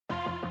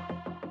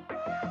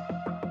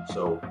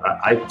So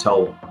I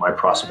tell my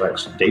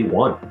prospects day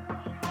one,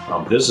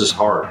 this is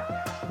hard.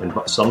 And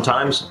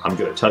sometimes I'm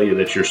going to tell you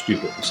that you're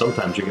stupid.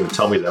 Sometimes you're going to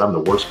tell me that I'm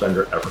the worst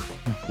vendor ever.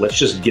 Let's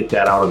just get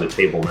that out on the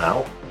table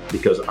now,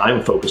 because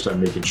I'm focused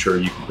on making sure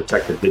you can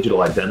protect the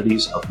digital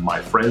identities of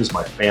my friends,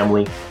 my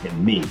family,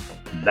 and me.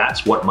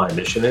 That's what my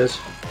mission is.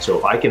 So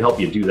if I can help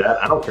you do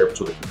that, I don't care if it's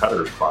with a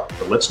competitor's product,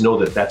 but let's know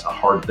that that's a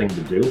hard thing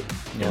to do.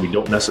 Yeah. And we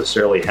don't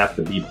necessarily have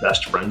to be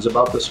best friends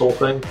about this whole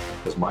thing,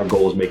 because my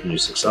goal is making you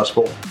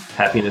successful.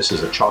 Happiness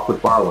is a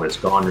chocolate bar. When it's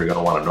gone, you're going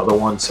to want another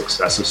one.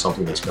 Success is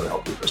something that's going to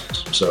help your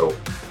business. So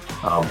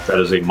that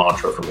is a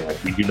mantra for me.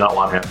 We do not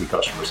want happy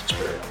customers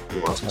experience. We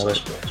want success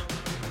experience.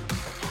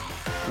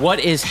 What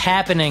is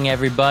happening,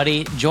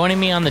 everybody? Joining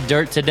me on The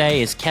Dirt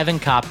today is Kevin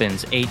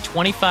Coppins, a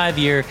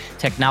 25-year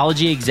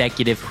technology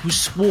executive who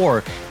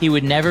swore he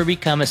would never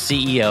become a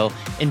CEO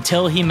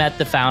until he met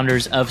the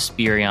founders of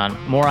Spirion.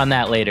 More on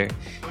that later.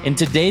 In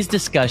today's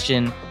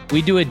discussion,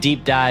 we do a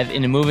deep dive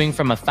into moving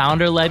from a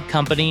founder-led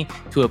company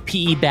to a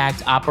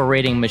PE-backed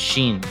operating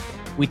machine.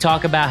 We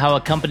talk about how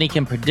a company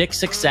can predict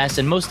success,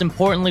 and most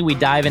importantly, we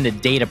dive into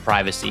data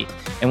privacy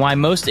and why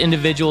most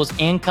individuals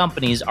and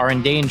companies are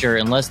in danger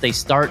unless they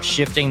start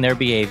shifting their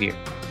behavior.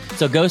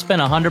 So go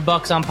spend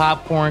 $100 on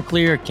popcorn,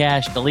 clear your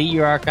cache, delete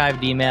your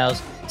archived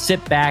emails,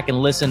 sit back and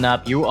listen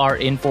up. You are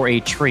in for a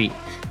treat.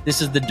 This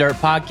is The Dirt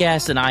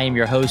Podcast, and I am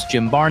your host,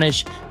 Jim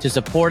Barnish. To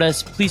support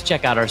us, please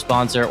check out our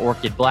sponsor,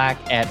 Orchid Black,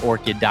 at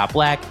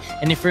orchid.black.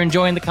 And if you're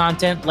enjoying the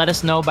content, let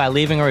us know by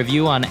leaving a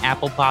review on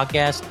Apple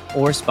Podcasts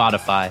or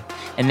Spotify.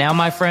 And now,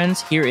 my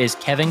friends, here is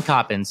Kevin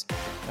Coppins.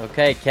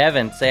 Okay,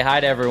 Kevin, say hi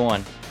to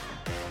everyone.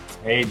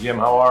 Hey, Jim,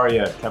 how are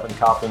you? Kevin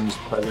Coppins,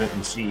 President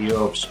and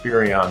CEO of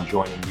Spirion,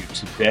 joining you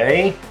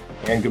today.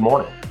 And good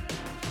morning.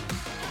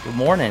 Good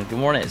morning. Good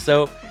morning.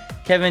 So,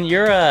 Kevin,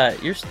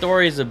 your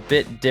story is a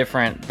bit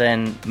different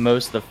than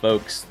most of the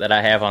folks that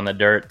I have on The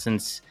Dirt,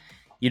 since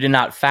you did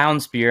not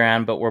found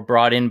Spirion, but were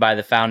brought in by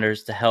the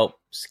founders to help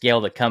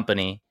scale the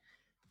company.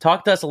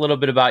 Talk to us a little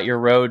bit about your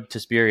road to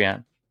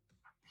Spirion.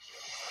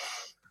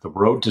 The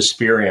road to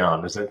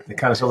Spirion, it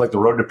kind of sounds like the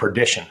road to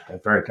perdition.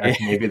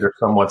 Maybe they're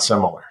somewhat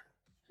similar.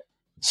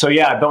 So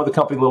yeah, I've been with the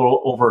company a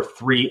little over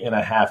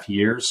 3.5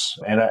 years,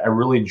 and I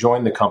really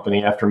joined the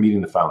company after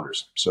meeting the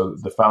founders. So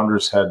the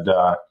founders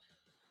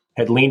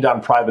had leaned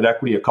on private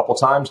equity a couple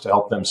times to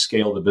help them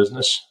scale the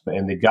business.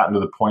 And they'd gotten to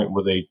the point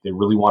where they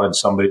really wanted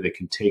somebody that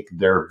could take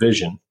their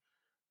vision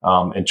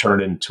and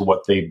turn it into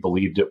what they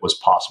believed it was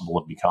possible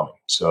of becoming.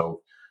 So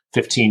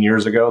 15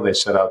 years ago, they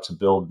set out to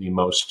build the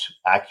most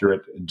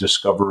accurate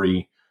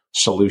discovery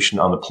solution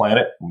on the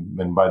planet.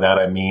 And by that,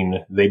 I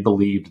mean, they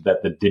believed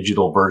that the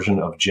digital version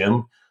of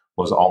Jim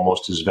was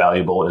almost as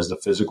valuable as the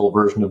physical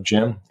version of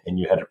Jim, and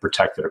you had to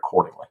protect it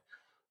accordingly.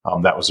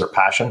 That was their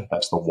passion.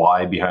 That's the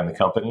why behind the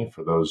company.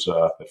 For those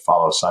that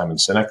follow Simon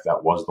Sinek,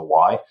 that was the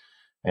why.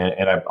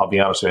 And I'll be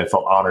honest with you, I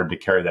felt honored to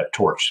carry that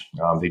torch.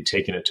 They'd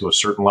taken it to a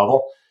certain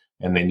level,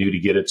 and they knew to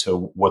get it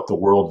to what the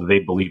world they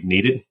believed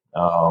needed,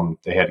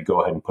 they had to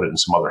go ahead and put it in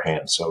some other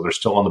hands. So they're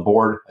still on the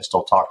board. I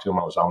still talk to them.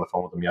 I was on the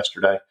phone with them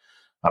yesterday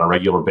on a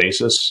regular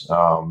basis.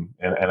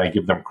 And I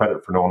give them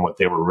credit for knowing what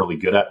they were really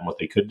good at and what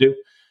they could do,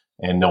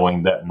 and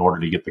knowing that in order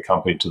to get the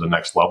company to the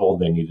next level,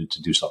 they needed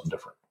to do something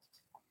different.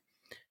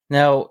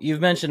 Now,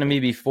 you've mentioned to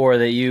me before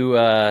that you,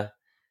 I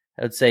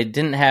would say,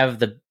 didn't have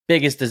the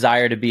biggest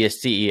desire to be a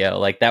CEO.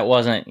 Like, that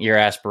wasn't your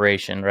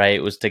aspiration, right?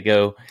 It was to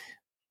go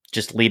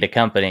just lead a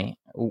company.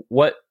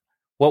 What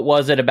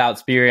was it about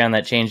Spirion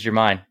that changed your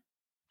mind?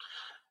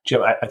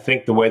 Jim, I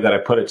think the way that I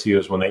put it to you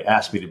is when they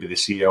asked me to be the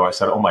CEO, I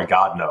said, oh my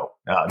God, no.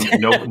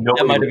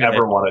 Nobody would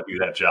ever want to do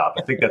that job.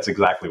 I think that's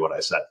exactly what I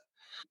said.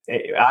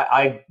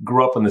 I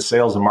grew up in the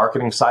sales and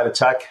marketing side of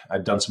tech.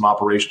 I'd done some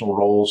operational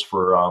roles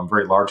for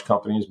very large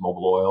companies,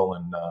 Mobil Oil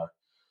and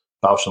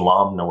Bausch &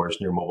 Lomb, nowhere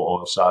near Mobil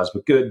Oil size,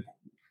 but good,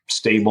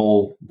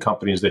 stable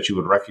companies that you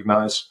would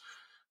recognize.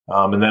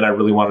 And then I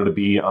really wanted to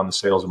be on the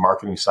sales and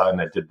marketing side,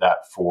 and I did that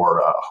for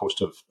a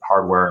host of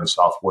hardware and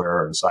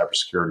software and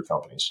cybersecurity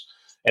companies.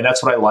 And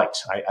that's what I liked.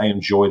 I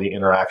enjoy the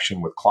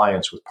interaction with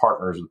clients, with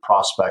partners, with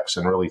prospects,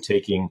 and really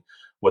taking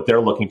what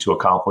they're looking to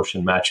accomplish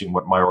and matching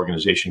what my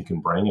organization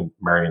can bring and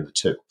marrying the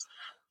two.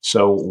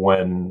 So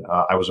when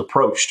I was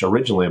approached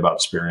originally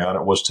about Spirion,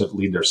 it was to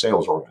lead their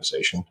sales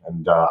organization.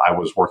 And I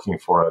was working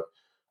for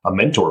a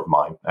mentor of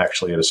mine,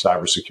 actually, at a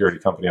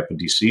cybersecurity company up in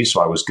DC.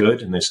 So I was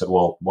good. And they said,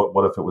 well,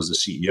 what if it was the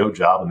CEO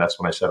job? And that's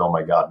when I said, oh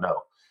my God,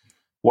 no.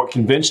 What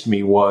convinced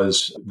me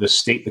was the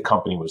state the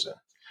company was in,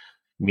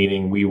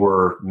 meaning we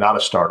were not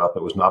a startup.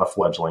 It was not a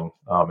fledgling.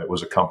 It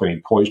was a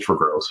company poised for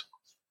growth.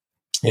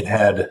 It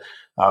had,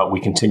 we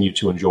continued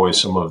to enjoy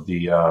some of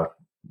the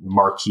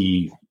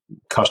marquee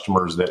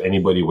customers that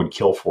anybody would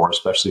kill for,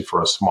 especially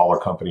for a smaller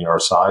company our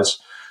size.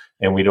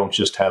 And we don't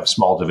just have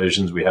small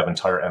divisions, we have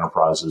entire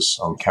enterprises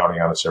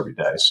counting on us every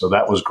day. So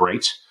that was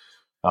great.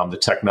 The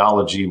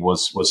technology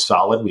was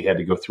solid. We had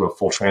to go through a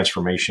full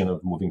transformation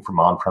of moving from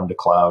on-prem to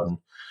cloud and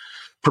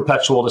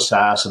perpetual to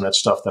SaaS, and that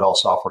stuff that all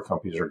software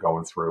companies are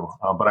going through.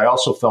 But I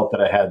also felt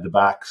that I had the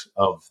back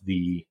of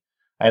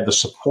I had the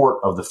support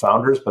of the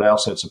founders, but I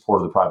also had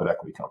support of the private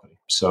equity company.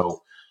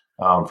 So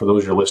for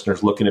those of your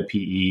listeners looking at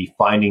PE,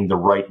 finding the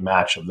right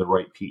match of the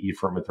right PE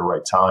firm at the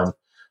right time.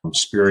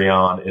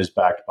 Spirion is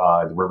backed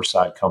by the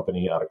Riverside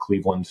company out of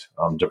Cleveland,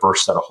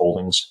 diverse set of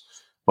holdings,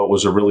 but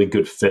was a really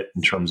good fit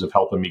in terms of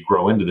helping me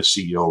grow into the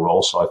CEO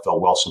role. So I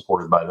felt well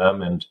supported by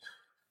them. And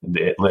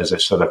as I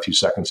said a few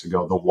seconds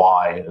ago, the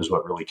why is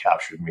what really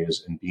captured me,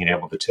 is in being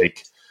able to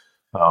take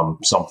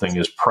something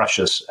as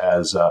precious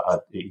as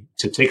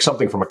to take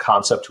something from a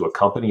concept to a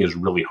company is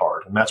really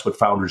hard. And that's what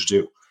founders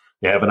do.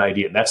 They have an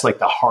idea. And that's like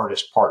the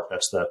hardest part.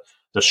 That's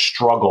the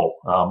struggle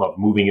of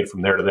moving it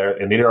from there to there.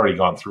 And they'd already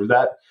gone through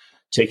that,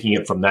 taking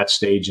it from that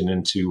stage and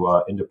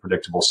into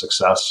predictable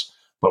success.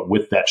 But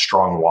with that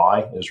strong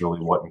why is really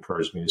what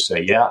encouraged me to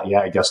say, yeah,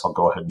 I guess I'll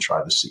go ahead and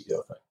try the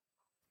CEO thing.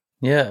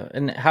 Yeah.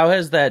 And how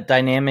has that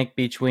dynamic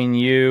between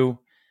you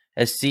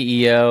as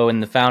CEO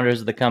and the founders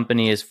of the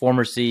company as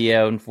former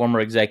CEO and former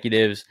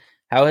executives,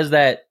 how has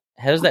that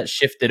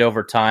shifted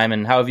over time,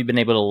 and how have you been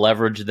able to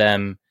leverage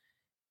them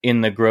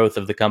in the growth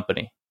of the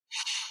company?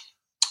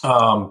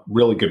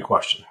 Really good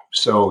question.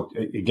 So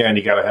again,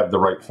 you got to have the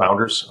right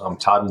founders.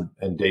 Todd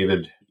and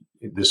David,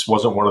 this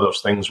wasn't one of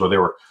those things where they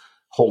were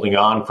holding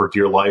on for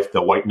dear life,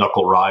 the white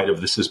knuckle ride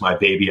of this is my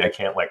baby, I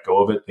can't let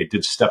go of it. They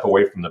did step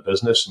away from the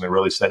business, and they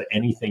really said,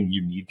 anything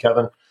you need,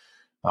 Kevin,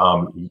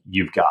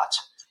 you've got.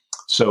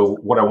 So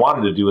what I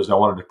wanted to do is I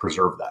wanted to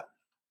preserve that.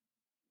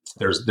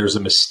 There's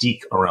a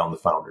mystique around the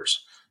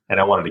founders,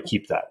 and I wanted to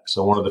keep that.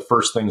 So one of the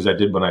first things I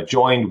did when I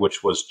joined,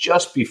 which was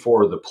just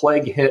before the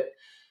plague hit,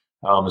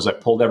 is I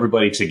pulled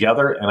everybody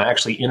together, and I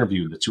actually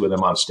interviewed the two of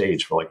them on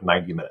stage for like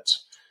 90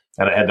 minutes.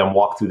 And I had them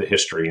walk through the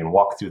history and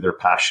walk through their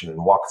passion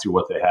and walk through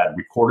what they had,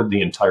 recorded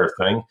the entire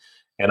thing.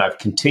 And I've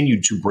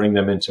continued to bring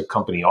them into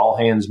company all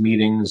hands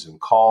meetings and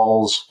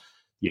calls,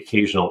 the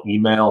occasional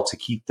email, to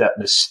keep that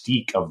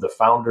mystique of the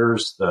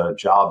founders, the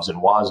Jobs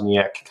and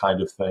Wozniak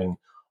kind of thing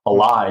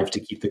alive, to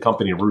keep the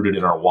company rooted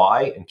in our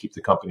why and keep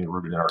the company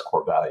rooted in our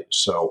core values.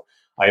 So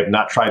I have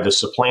not tried to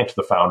supplant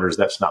the founders.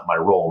 That's not my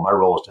role. My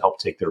role is to help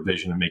take their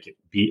vision and make it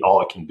be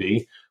all it can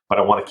be. But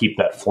I want to keep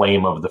that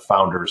flame of the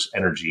founders'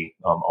 energy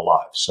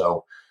alive.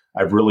 So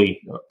I've really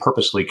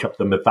purposely kept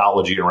the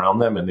mythology around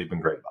them, and they've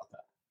been great about that.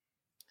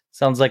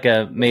 Sounds like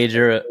a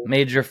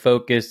major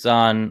focus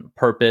on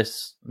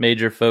purpose,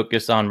 major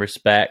focus on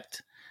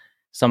respect,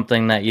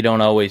 something that you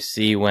don't always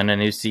see when a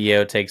new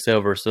CEO takes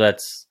over. So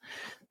that's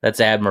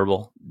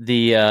admirable.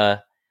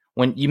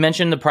 When you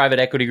mentioned the private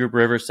equity group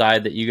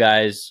Riverside that you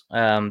guys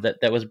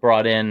that was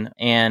brought in,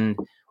 and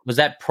was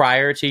that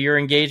prior to your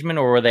engagement,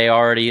 or had they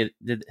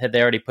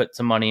already put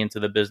some money into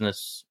the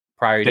business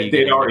prior to you?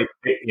 They'd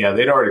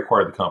already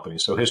acquired the company.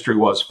 So history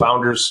was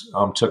founders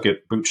took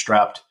it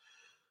bootstrapped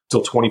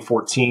till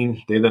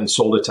 2014. They then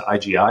sold it to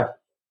IGI,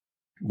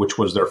 which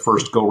was their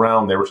first go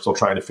round. They were still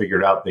trying to figure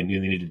it out. They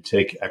knew they needed to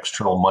take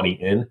external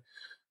money in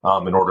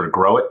order to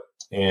grow it,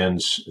 and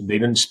they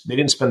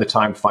didn't spend the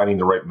time finding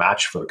the right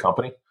match for the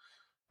company.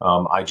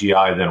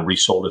 IGI then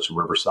resold it to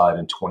Riverside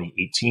in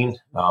 2018.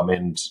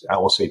 And I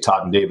will say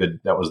Todd and David,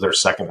 that was their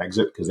second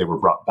exit because they were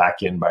brought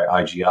back in by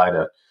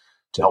IGI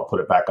to help put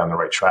it back on the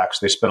right tracks.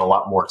 They spent a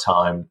lot more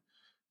time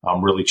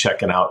really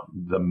checking out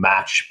the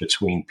match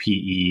between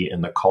PE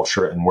and the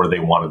culture and where they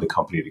wanted the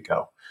company to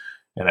go.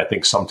 And I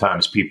think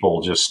sometimes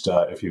people just,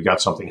 if you've got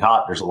something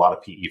hot, there's a lot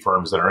of PE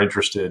firms that are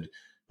interested.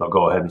 They'll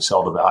go ahead and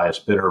sell to the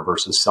highest bidder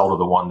versus sell to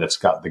the one that's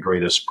got the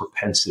greatest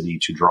propensity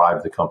to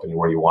drive the company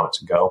where you want it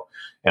to go.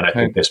 And I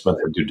think they spent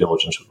their due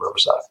diligence with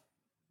Riverside.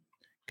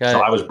 So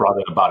I was brought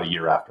in about a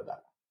year after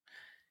that.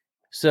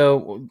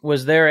 So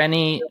was there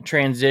any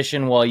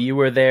transition while you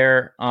were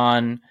there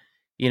on,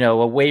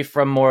 away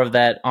from more of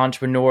that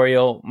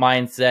entrepreneurial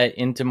mindset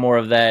into more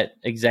of that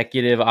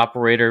executive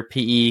operator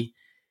PE,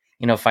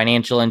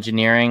 financial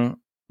engineering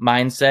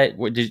mindset?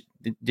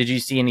 Did you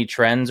see any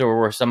trends, or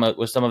was some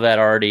of that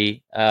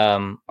already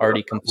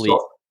complete?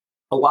 So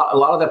a lot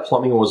of that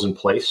plumbing was in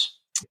place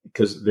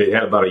because they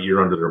had about a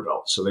year under their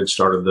belt. So they'd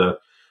started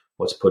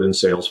let's put in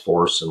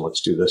Salesforce and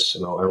let's do this,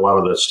 and a lot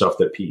of the stuff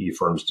that PE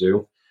firms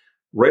do.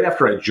 Right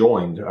after I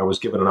joined, I was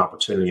given an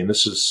opportunity, and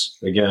this is,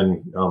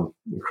 again,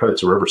 credit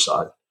to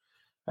Riverside.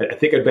 I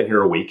think I'd been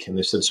here a week, and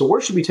they said, so where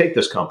should we take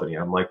this company?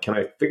 I'm like, can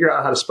I figure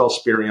out how to spell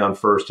Spirion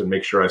first and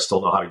make sure I still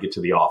know how to get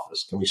to the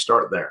office? Can we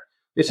start there?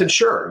 They said,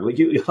 sure,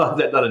 you'll have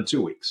that done in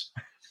 2 weeks.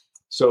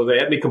 So they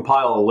had me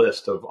compile a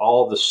list of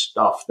all the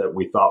stuff that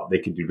we thought they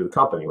could do to the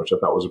company, which I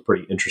thought was a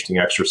pretty interesting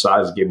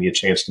exercise. It gave me a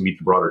chance to meet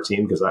the broader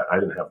team because I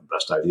didn't have the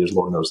best ideas.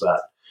 Lord knows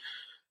that.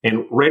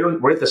 And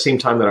right at the same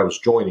time that I was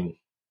joining,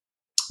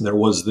 there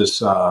was this,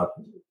 for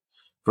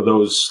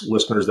those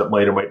listeners that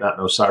might or might not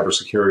know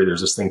cybersecurity,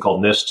 there's this thing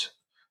called NIST,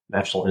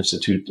 National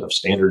Institute of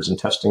Standards and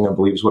Testing, I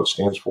believe is what it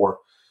stands for.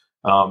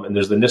 And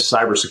there's the NIST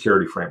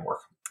cybersecurity framework.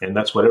 And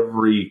that's what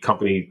every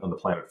company on the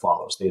planet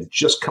follows. They had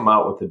just come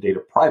out with the data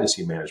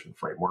privacy management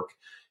framework,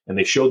 and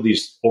they showed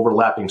these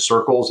overlapping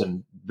circles,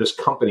 and this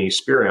company,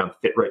 Spirion,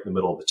 fit right in the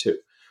middle of the two.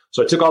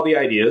 So I took all the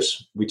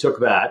ideas. We took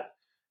that,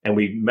 And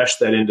we meshed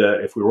that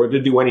into, if we were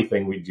to do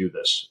anything, we'd do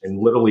this. And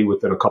literally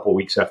within a couple of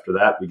weeks after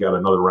that, we got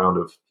another round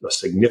of a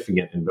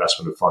significant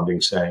investment of funding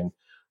saying,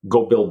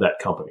 go build that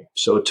company.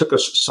 So it took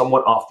us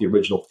somewhat off the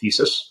original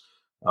thesis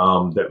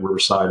that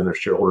Riverside and their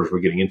shareholders were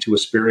getting into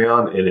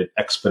Asperion, and it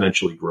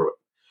exponentially grew it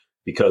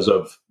because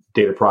of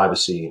data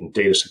privacy and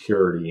data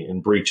security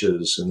and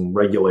breaches and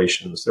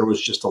regulations. There was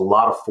just a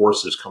lot of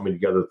forces coming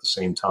together at the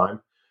same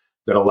time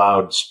that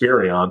allowed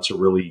Asperion to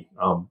really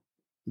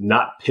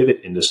not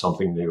pivot into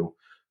something new,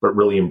 but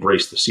really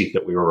embrace the seat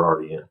that we were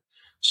already in.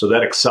 So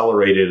that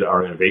accelerated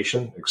our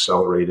innovation,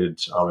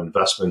 accelerated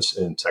investments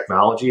in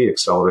technology,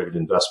 accelerated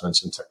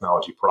investments in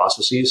technology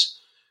processes,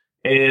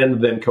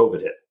 and then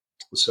COVID hit.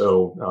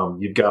 So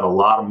you've got a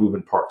lot of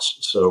moving parts.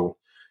 So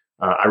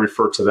I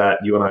refer to that.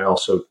 You and I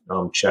also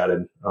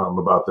chatted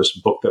about this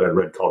book that I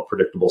read called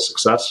Predictable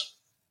Success.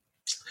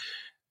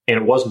 And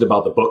it wasn't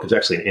about the book. It's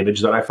actually an image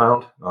that I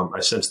found.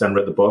 I since then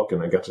read the book,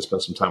 and I got to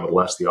spend some time with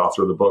Les, the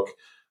author of the book,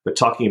 but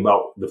talking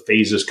about the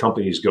phases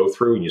companies go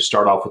through. And you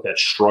start off with that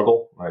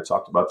struggle. I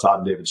talked about Todd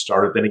and David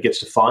started. Then it gets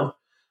to fun.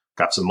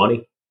 Got some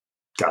money,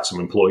 got some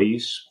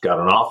employees, got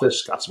an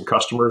office, got some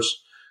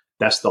customers.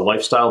 That's the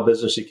lifestyle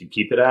business you can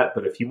keep it at.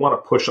 But if you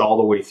want to push all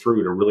the way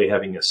through to really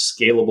having a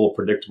scalable,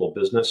 predictable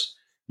business,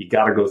 you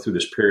got to go through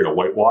this period of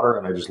whitewater.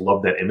 And I just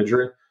love that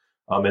imagery.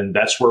 And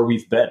that's where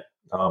we've been.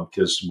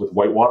 Because with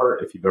whitewater,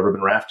 if you've ever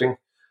been rafting,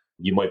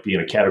 you might be in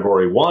a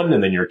category 1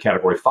 and then you're a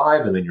category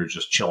 5 and then you're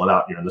just chilling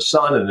out and you're in the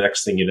sun. And the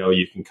next thing you know,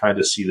 you can kind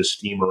of see the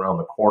steam around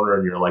the corner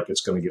and you're like,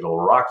 it's going to get a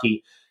little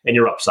rocky, and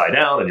you're upside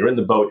down and you're in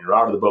the boat, and you're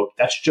out of the boat.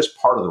 That's just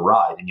part of the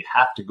ride. And you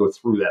have to go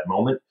through that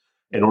moment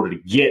in order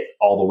to get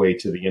all the way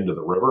to the end of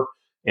the river.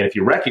 And if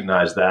you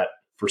recognize that,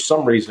 for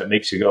some reason, it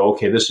makes you go,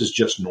 okay, this is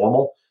just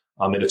normal.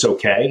 And it's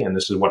okay. And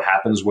this is what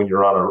happens when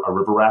you're on a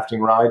river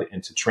rafting ride.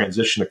 And to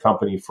transition a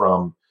company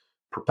from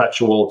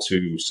perpetual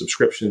to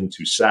subscription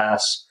to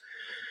SaaS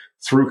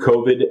through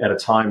COVID at a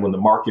time when the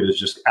market is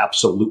just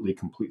absolutely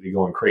completely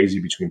going crazy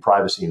between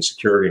privacy and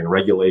security and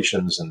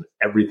regulations and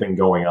everything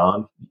going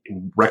on,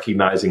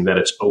 recognizing that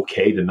it's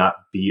okay to not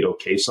be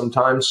okay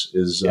sometimes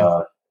is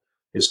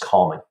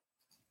calming.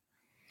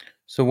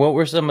 So what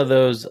were some of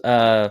those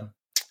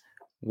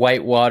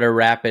whitewater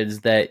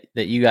rapids that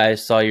you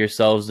guys saw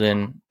yourselves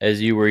in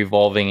as you were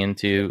evolving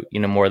into,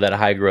 more of that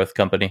high growth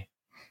company?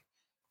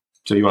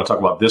 So you want to talk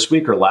about this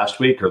week or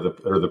last week or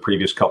the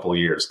previous couple of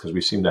years? Because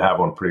we seem to have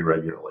one pretty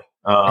regularly.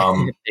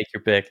 Take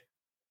your pick.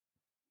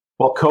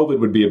 Well, COVID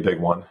would be a big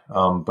one.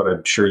 But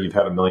I'm sure you've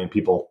had a million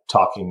people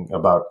talking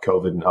about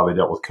COVID and how they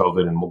dealt with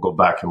COVID. And we'll go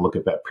back and look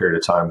at that period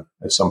of time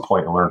at some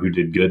point and learn who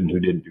did good and who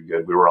didn't do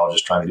good. We were all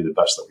just trying to do the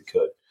best that we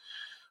could.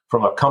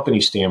 From a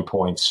company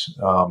standpoint,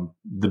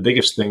 the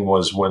biggest thing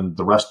was when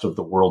the rest of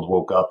the world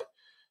woke up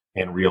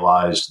and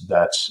realized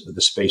that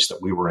the space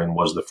that we were in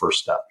was the first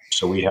step.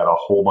 So we had a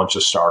whole bunch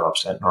of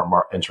startups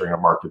entering our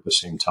market at the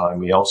same time.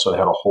 We also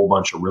had a whole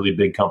bunch of really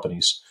big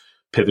companies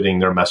pivoting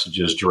their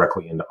messages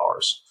directly into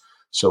ours.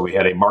 So we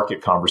had a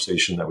market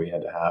conversation that we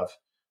had to have.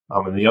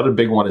 And the other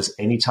big one is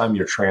anytime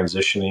you're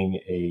transitioning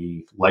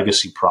a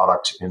legacy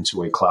product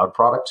into a cloud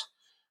product,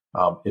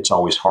 it's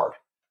always hard.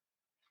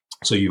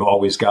 So you've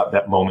always got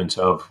that moment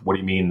of, what do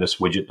you mean this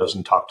widget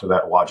doesn't talk to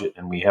that widget?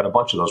 And we had a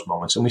bunch of those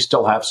moments, and we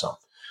still have some.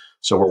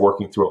 So we're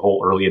working through a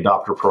whole early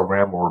adopter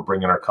program where we're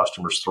bringing our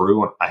customers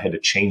through. And I had to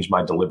change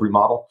my delivery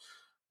model.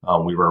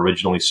 We were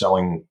originally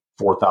selling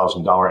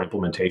 $4,000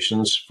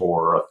 implementations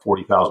for a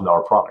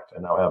 $40,000 product.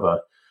 I now have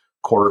a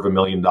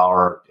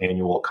 $250,000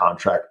 annual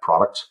contract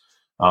product,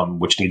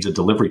 which needs a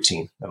delivery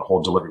team and a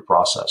whole delivery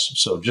process.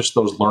 So just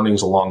those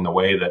learnings along the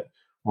way that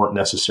weren't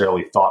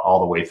necessarily thought all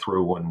the way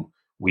through when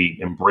we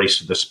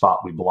embraced the spot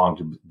we belong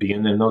to be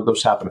in. And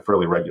those happen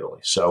fairly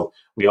regularly. So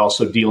we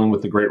also dealing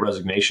with the Great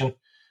Resignation.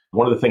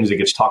 One of the things that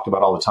gets talked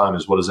about all the time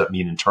is, what does that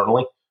mean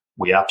internally?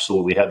 We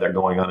absolutely had that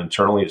going on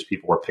internally as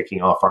people were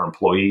picking off our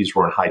employees.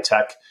 We're in high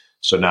tech.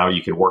 So now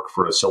you could work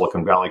for a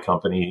Silicon Valley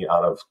company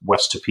out of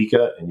West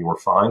Topeka and you were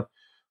fine.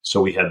 So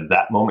we had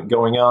that moment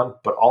going on,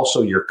 but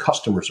also your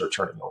customers are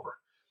turning over.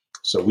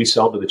 So we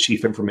sell to the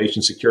chief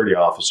information security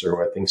officer,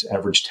 who I think's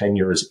average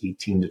tenure is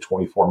 18 to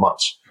 24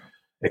 months.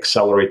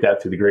 Accelerate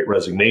that to the Great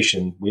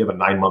Resignation. We have a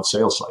 9-month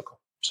sales cycle.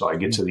 So I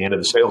get to the end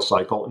of the sales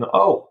cycle and,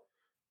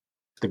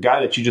 the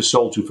guy that you just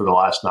sold to for the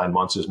last 9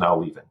 months is now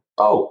leaving.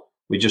 Oh,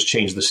 we just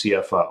changed the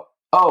CFO.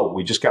 Oh,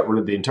 we just got rid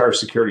of the entire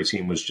security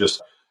team was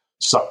just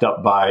sucked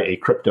up by a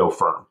crypto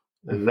firm.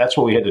 And that's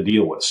what we had to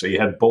deal with. So you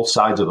had both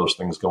sides of those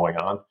things going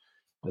on.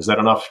 Is that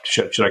enough?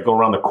 Should I go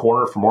around the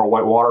corner for more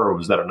whitewater, or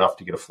was that enough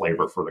to get a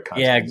flavor for the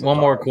content? Yeah, one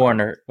more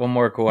corner. Well,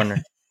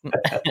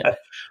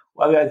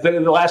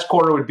 the last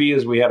corner would be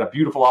is we had a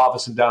beautiful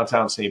office in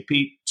downtown St.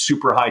 Pete,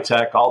 super high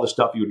tech, all the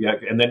stuff you would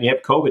get, and then you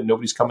have COVID,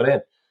 nobody's coming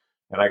in,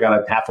 and I got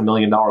a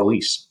 $500,000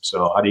 lease.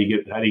 So how do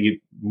you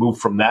get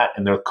moved from that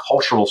and the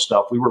cultural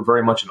stuff? We were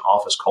very much an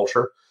office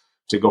culture,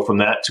 to go from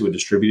that to a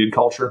distributed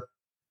culture,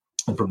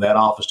 and from that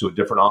office to a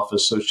different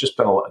office. So it's just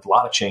been a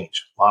lot of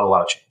change, a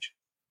lot of change.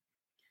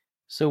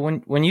 So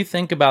when you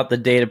think about the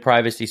data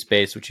privacy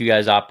space, which you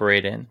guys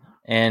operate in,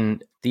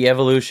 and the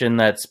evolution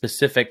that's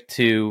specific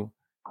to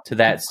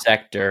that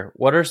sector,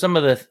 what are some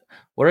of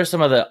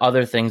the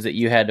other things that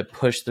you had to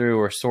push through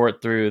or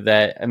sort through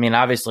that, I mean,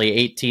 obviously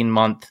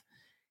 18-month,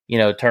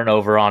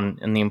 turnover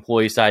in the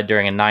employee side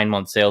during a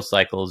 9-month sales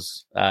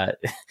cycles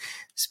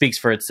speaks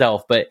for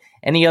itself, but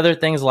any other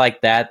things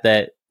like that,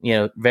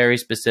 very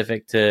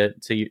specific to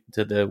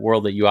the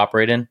world that you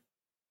operate in?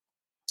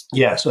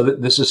 Yeah. So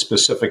this is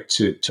specific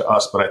to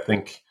us, but I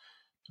think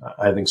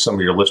some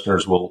of your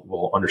listeners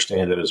will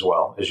understand it as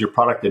well. Is your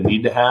product a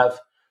need to have,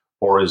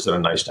 or is it a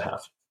nice to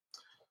have?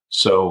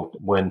 So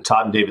when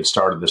Todd and David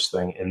started this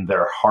thing, in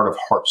their heart of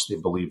hearts, they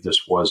believed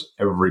this was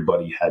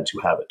everybody had to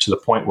have it, to the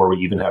point where we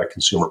even had a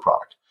consumer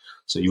product.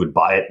 So you would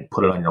buy it and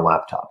put it on your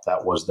laptop.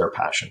 That was their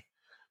passion.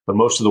 But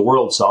most of the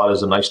world saw it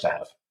as a nice to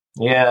have.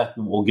 Yeah,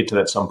 we'll get to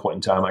that some point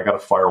in time. I got a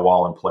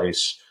firewall in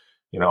place.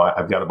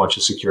 I've got a bunch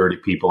of security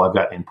people. I've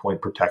got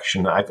endpoint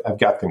protection. I've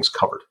got things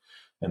covered.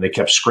 And they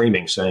kept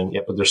screaming, saying,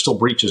 yeah, but there's still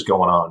breaches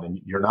going on. And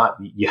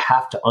you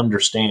have to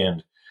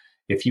understand,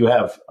 if you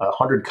have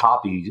 100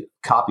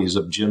 copies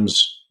of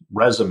Jim's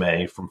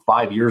resume from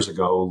 5 years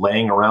ago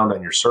laying around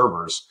on your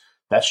servers,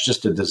 that's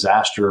just a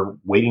disaster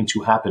waiting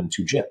to happen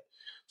to Jim.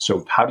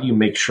 So how do you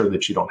make sure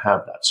that you don't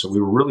have that? So we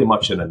were really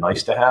much in a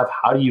nice to have.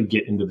 How do you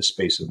get into the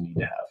space of need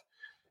to have?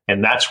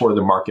 And that's where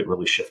the market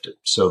really shifted.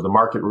 So the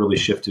market really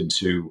shifted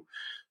to,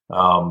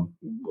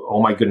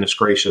 oh my goodness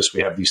gracious,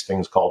 we have these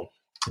things called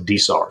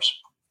DSARs,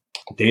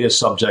 Data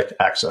Subject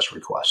Access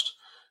Request.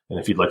 And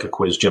if you'd like a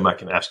quiz, Jim, I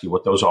can ask you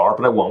what those are,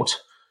 but I won't.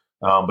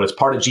 But it's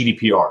part of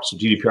GDPR. So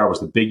GDPR was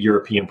the big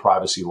European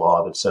privacy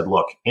law that said,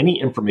 look,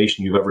 any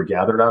information you've ever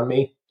gathered on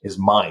me is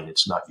mine.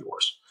 It's not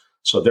yours.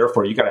 So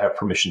therefore, you got to have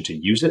permission to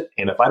use it.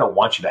 And if I don't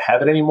want you to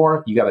have it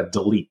anymore, you got to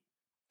delete.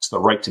 It's the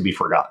right to be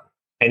forgotten,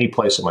 any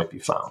place it might be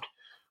found.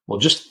 Well,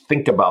 just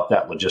think about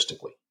that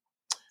logistically.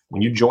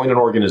 When you join an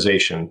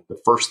organization, the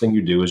first thing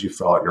you do is you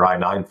fill out your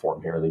I-9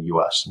 form here in the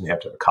U.S. And you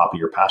have to have a copy of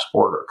your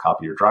passport or a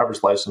copy of your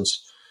driver's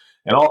license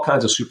and all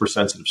kinds of super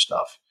sensitive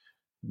stuff.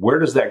 Where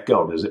does that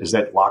go? Is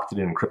that locked in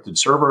an encrypted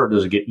server, or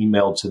does it get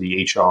emailed to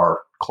the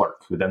HR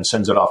clerk, who then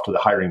sends it off to the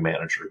hiring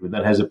manager, who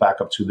then has it back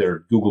up to their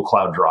Google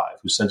Cloud Drive,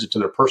 who sends it to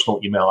their personal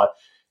email?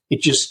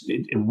 It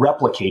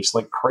replicates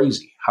like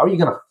crazy. How are you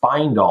going to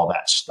find all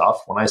that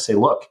stuff when I say,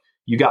 look,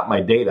 you got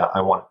my data,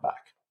 I want it back?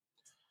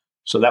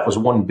 So that was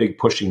one big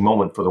pushing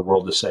moment for the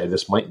world to say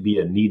this might be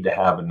a need to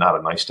have and not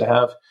a nice to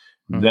have.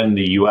 Mm-hmm. Then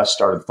the U.S.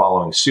 started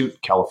following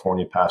suit,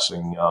 California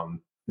passing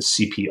the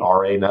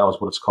CPRA now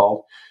is what it's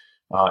called.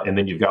 And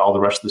then you've got all the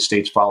rest of the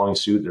states following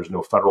suit. There's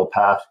no federal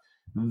path.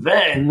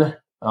 Then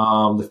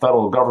the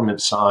federal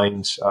government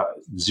signed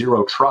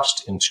zero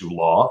trust into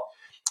law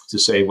to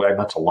say, well,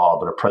 not to law,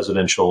 but a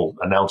presidential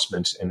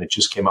announcement. And it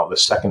just came out with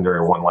a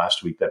secondary one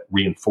last week that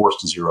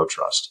reinforced zero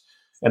trust.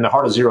 And the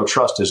heart of zero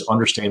trust is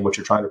understand what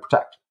you're trying to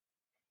protect.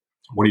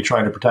 What are you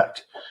trying to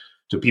protect?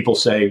 Do people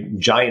say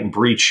giant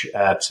breach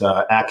at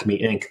Acme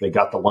Inc.? They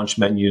got the lunch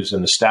menus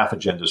and the staff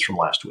agendas from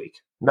last week.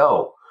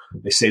 No.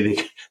 They say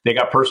they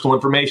got personal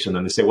information,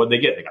 and they say what they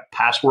get. They got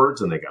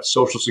passwords and they got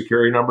social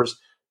security numbers.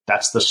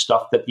 That's the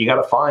stuff that you got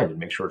to find and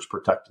make sure it's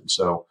protected.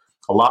 So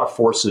a lot of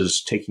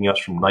forces taking us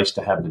from nice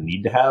to have to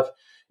need to have.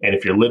 And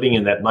if you're living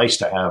in that nice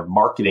to have,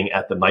 marketing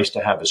at the nice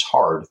to have is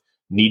hard.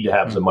 Need to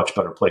have is a much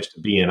better place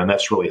to be in. And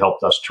that's really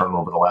helped us turn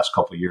over the last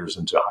couple of years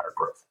into higher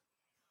growth.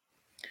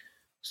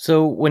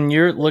 So when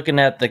you're looking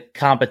at the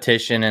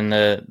competition and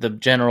the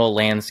general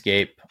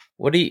landscape,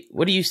 what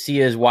do you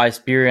see as why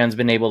Spirion's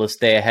been able to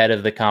stay ahead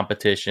of the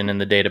competition in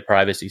the data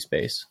privacy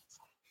space?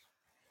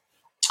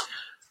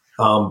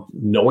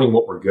 Knowing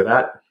what we're good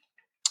at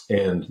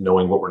and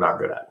knowing what we're not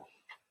good at.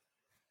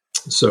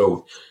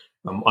 So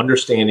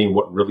understanding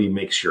what really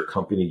makes your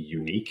company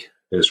unique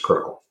is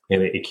critical.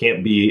 And it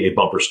can't be a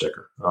bumper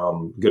sticker.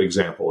 Good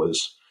example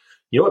is,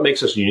 what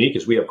makes us unique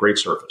is we have great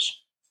service.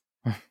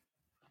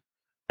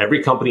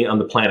 Every company on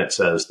the planet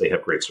says they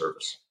have great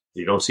service.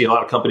 You don't see a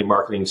lot of company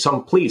marketing.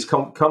 Please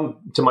come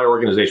to my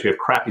organization. We have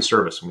crappy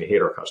service and we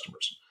hate our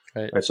customers.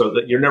 Right? So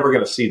you're never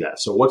going to see that.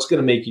 So what's going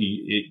to make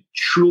you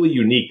truly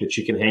unique that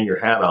you can hang your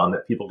hat on,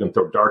 that people can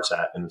throw darts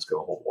at, and it's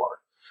going to hold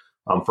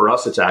water? For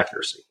us, it's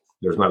accuracy.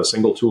 There's not a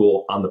single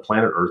tool on the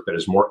planet Earth that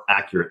is more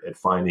accurate at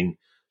finding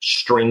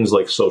strings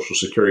like social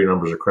security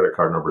numbers or credit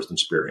card numbers than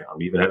Spirion.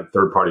 We even had a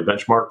third-party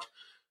benchmarked.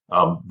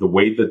 The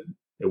way that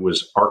it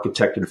was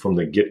architected from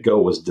the get-go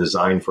was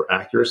designed for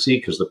accuracy,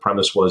 because the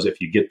premise was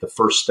if you get the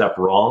first step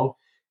wrong,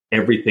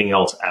 everything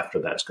else after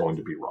that's going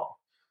to be wrong.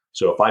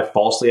 So if I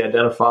falsely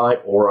identify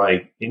or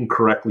I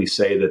incorrectly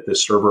say that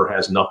this server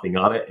has nothing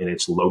on it and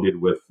it's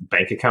loaded with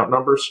bank account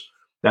numbers,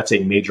 that's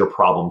a major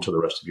problem to the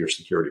rest of your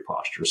security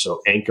posture.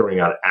 So anchoring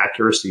on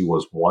accuracy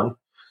was one.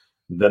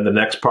 Then the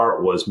next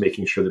part was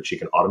making sure that you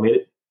can automate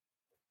it.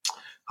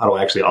 How do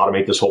I actually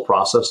automate this whole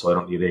process so I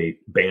don't need a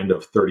band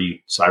of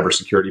 30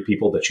 cybersecurity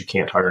people that you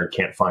can't hire and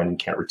can't find and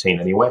can't retain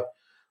anyway?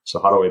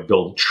 So how do I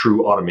build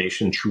true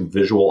automation, true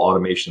visual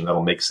automation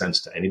that'll make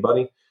sense to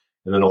anybody?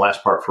 And then the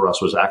last part for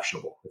us was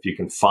actionable. If you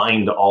can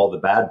find all the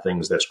bad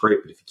things, that's great.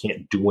 But if you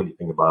can't do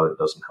anything about it, it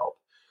doesn't help.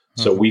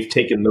 So we've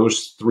taken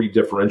those three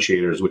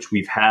differentiators, which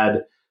we've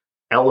had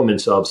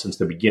elements of since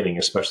the beginning,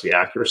 especially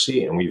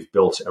accuracy, and we've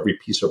built every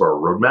piece of our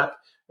roadmap,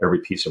 every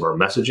piece of our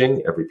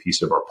messaging, every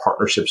piece of our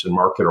partnerships and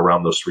market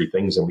around those three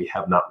things, and we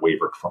have not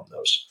wavered from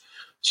those.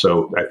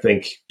 So I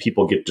think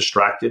people get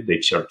distracted. They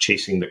start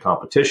chasing the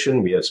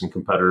competition. We had some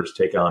competitors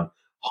take on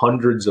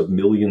hundreds of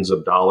millions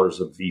of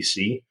dollars of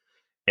VC,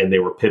 and they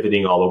were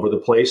pivoting all over the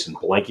place and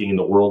blanking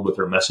the world with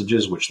their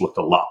messages, which looked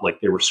a lot like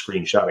they were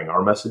screenshotting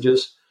our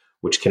messages,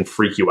 which can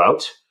freak you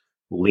out.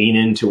 Lean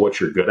into what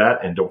you're good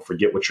at and don't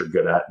forget what you're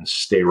good at and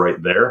stay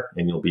right there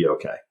and you'll be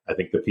okay. I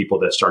think the people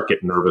that start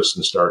getting nervous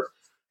and start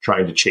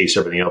trying to chase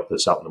everything else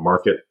that's out in the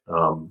market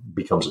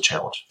becomes a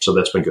challenge. So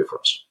that's been good for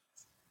us.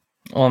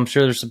 Well, I'm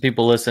sure there's some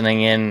people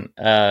listening in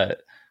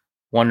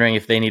wondering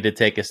if they need to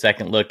take a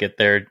second look at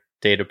their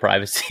data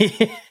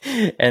privacy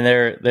and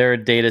their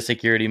data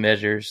security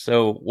measures.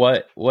 So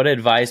what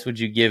advice would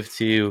you give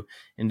to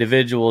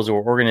individuals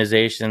or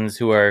organizations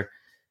who are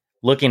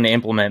looking to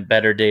implement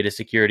better data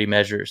security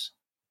measures?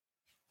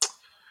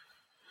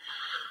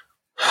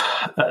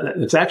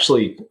 It's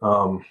actually,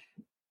 I've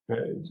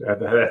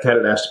had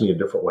it asked me a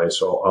different way,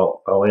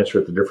 so I'll answer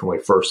it the different way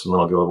first, and then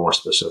I'll go a little more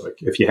specific.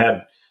 If you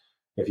had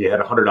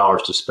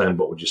 $100 to spend,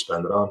 what would you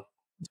spend it on?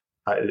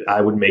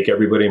 I would make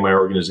everybody in my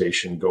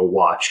organization go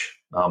watch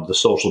The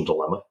Social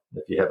Dilemma.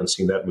 If you haven't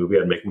seen that movie,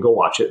 I'd make them go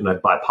watch it, and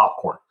I'd buy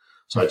popcorn.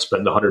 So I'd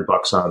spend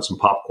 $100 on some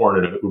popcorn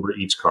and an Uber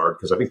Eats card,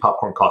 because I think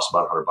popcorn costs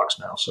about $100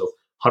 now. So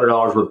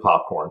 $100 worth of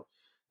popcorn,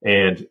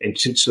 and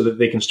so that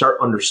they can start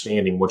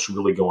understanding what's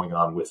really going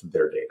on with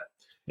their data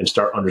and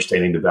start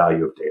understanding the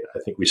value of data. I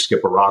think we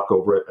skip a rock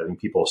over it. I think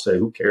people say,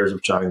 who cares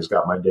if China's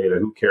got my data?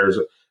 Who cares?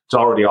 It's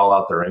already all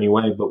out there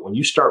anyway. But when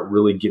you start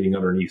really getting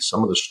underneath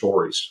some of the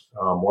stories,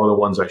 one of the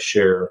ones I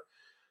share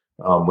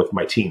with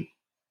my team,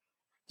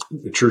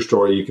 the true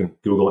story, you can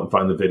Google it and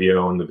find the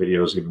video, and the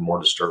video is even more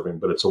disturbing.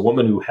 But it's a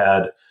woman who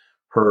had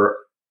her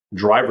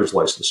driver's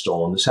license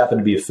stolen. This happened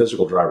to be a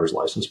physical driver's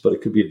license, but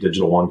it could be a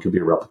digital one, could be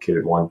a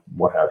replicated one,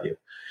 what have you.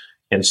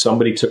 And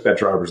somebody took that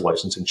driver's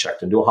license and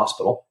checked into a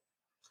hospital.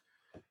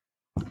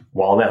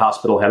 While in that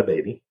hospital, had a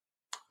baby.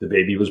 The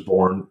baby was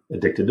born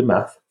addicted to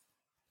meth.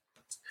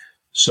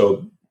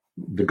 So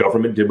the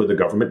government did what the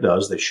government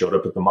does. They showed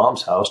up at the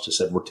mom's house to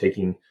said, we're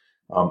taking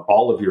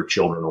all of your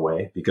children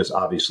away because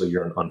obviously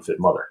you're an unfit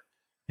mother.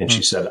 And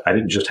she said, I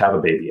didn't just have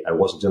a baby. I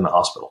wasn't in the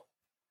hospital.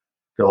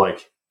 They're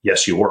like,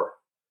 yes, you were.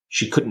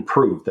 She couldn't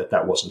prove that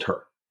that wasn't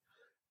her.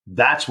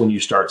 That's when you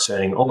start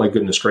saying, oh my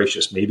goodness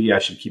gracious, maybe I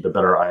should keep a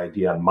better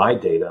idea on my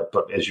data.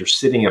 But as you're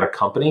sitting at a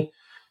company,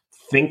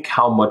 think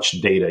how much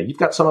data. You've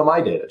got some of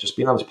my data just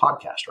being on this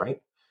podcast, right?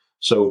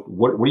 So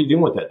what are you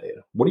doing with that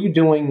data? What are you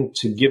doing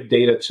to give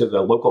data to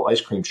the local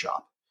ice cream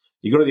shop?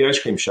 You go to the ice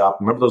cream shop,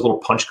 remember those little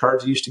punch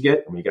cards you used to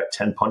get? I mean, you got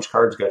 10 punch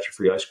cards, got your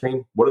free ice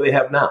cream. What do they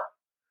have now?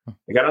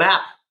 They got an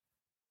app.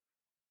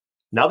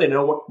 Now they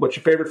know what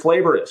your favorite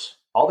flavor is.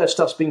 All that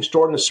stuff's being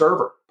stored in the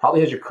server.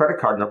 Probably has your credit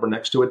card number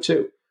next to it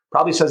too.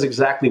 Probably says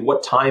exactly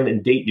what time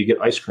and date you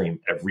get ice cream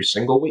every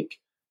single week.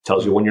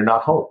 Tells you when you're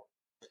not home.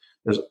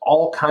 There's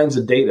all kinds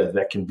of data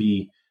that can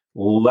be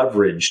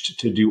leveraged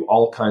to do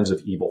all kinds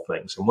of evil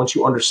things. And once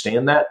you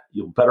understand that,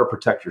 you'll better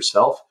protect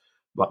yourself.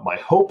 But my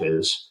hope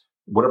is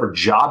whatever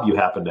job you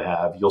happen to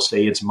have, you'll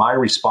say it's my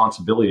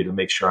responsibility to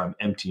make sure I'm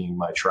emptying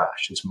my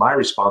trash. It's my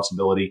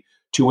responsibility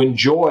to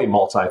enjoy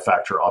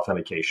multi-factor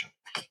authentication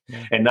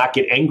and not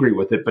get angry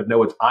with it, but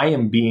know I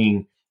am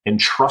being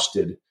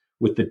entrusted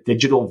with the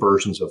digital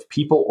versions of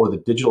people or the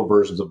digital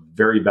versions of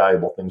very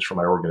valuable things for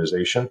my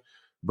organization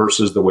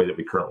versus the way that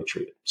we currently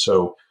treat it.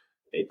 So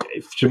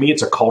to me,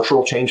 it's a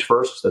cultural change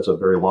first. That's a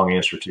very long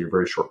answer to your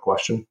very short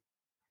question.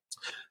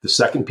 The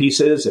second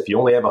piece is if you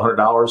only have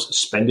 $100,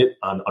 spend it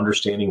on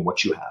understanding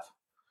what you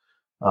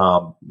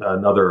have.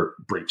 Another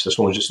brief. This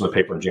one was just in the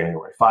paper in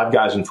January. 5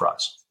 Guys and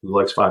Fries. Who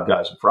likes 5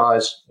 Guys and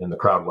Fries? And the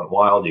crowd went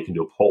wild. You can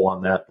do a poll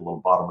on that, the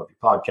little bottom of your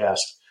podcast.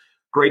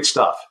 Great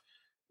stuff.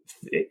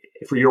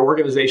 For your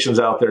organizations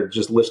out there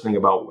just listening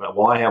about,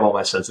 well, I have all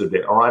my sensitive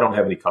data or I don't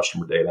have any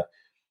customer data.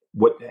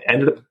 What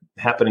ended up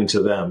happening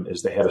to them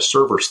is they had a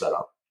server set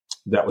up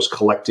that was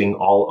collecting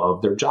all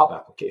of their job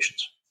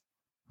applications.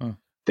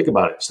 Think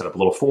about it. Set up a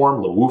little form,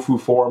 a little woo-foo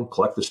form,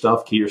 collect the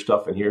stuff, key your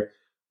stuff in here.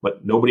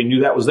 But nobody knew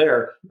that was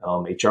there.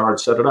 HR had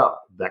set it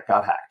up. That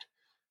got hacked.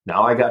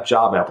 Now I got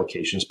job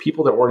applications,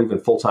 people that weren't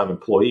even full-time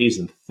employees,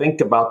 and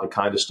think about the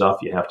kind of stuff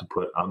you have to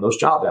put on those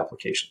job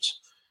applications.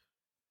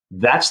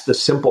 That's the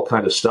simple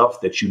kind of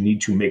stuff that you need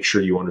to make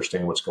sure you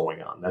understand what's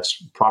going on.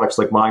 That's products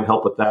like mine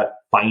help with that,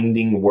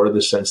 finding where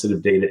the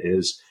sensitive data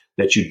is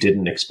that you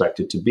didn't expect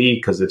it to be,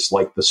 because it's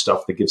like the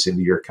stuff that gets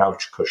into your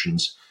couch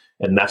cushions,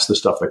 and that's the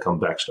stuff that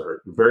comes back to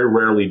hurt. Very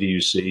rarely do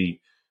you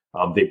see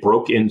they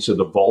broke into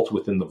the vault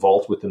within the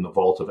vault within the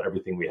vault of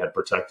everything we had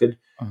protected.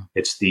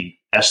 It's the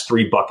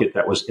S3 bucket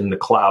that was in the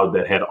cloud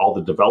that had all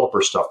the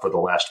developer stuff for the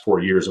last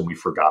 4 years, and we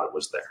forgot it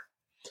was there.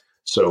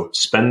 So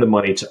spend the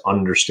money to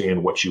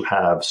understand what you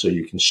have so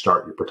you can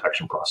start your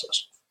protection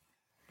process.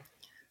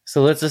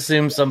 So let's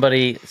assume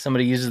somebody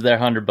uses their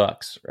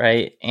 $100,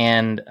 right?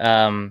 And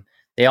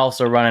they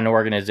also run an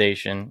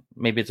organization.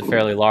 Maybe it's a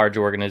fairly large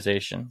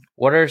organization.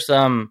 What are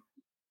some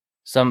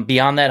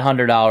beyond that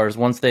 $100,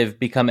 once they've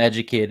become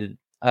educated,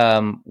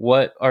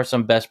 what are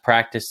some best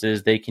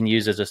practices they can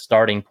use as a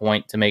starting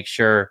point to make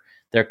sure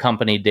their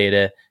company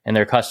data and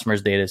their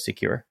customers' data is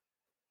secure?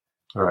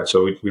 All right.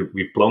 So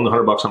we've blown the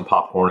 $100 on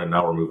popcorn, and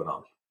now we're moving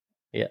on.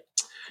 Yeah.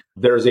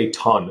 There's a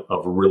ton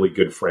of really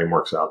good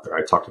frameworks out there.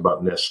 I talked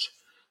about NIST.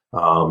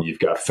 You've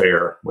got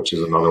FAIR, which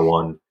is another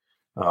one.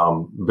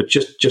 But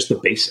just the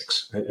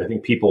basics. I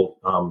think people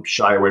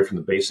shy away from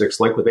the basics.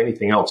 Like with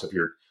anything else, if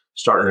you're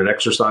starting an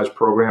exercise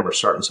program or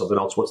starting something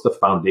else, what's the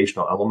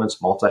foundational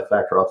elements?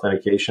 Multi-factor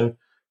authentication,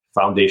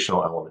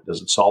 foundational element.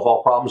 Does it solve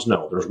all problems?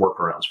 No, there's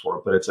workarounds for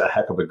it, but it's a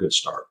heck of a good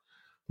start.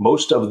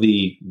 Most of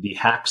the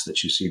hacks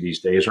that you see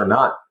these days are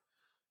not,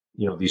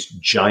 these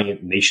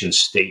giant nation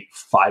state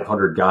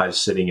 500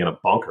 guys sitting in a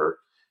bunker.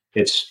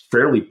 It's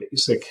fairly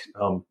basic.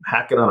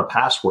 Hacking on a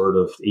password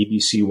of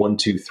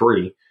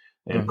ABC123,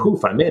 and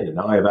poof, I'm in, and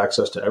now I have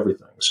access to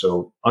everything.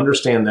 So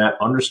understand that.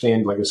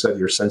 Understand, like I said,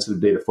 your sensitive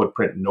data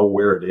footprint. Know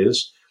where it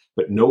is,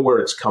 but know where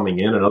it's coming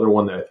in. Another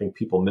one that I think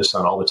people miss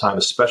on all the time,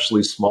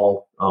 especially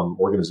small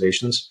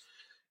organizations,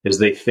 is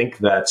they think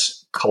that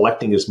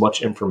collecting as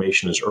much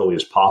information as early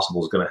as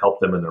possible is going to help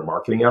them in their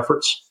marketing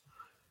efforts.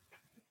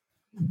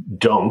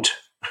 Don't.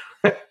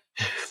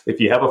 If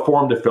you have a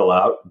form to fill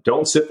out,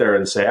 don't sit there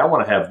and say, I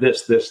want to have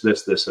this, and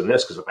this,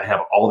 because if I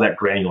have all that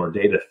granular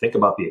data, think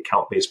about the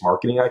account-based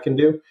marketing I can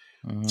do.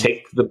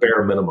 Take the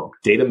bare minimum.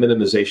 Data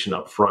minimization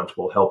up front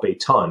will help a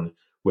ton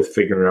with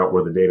figuring out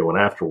where the data went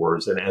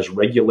afterwards. And as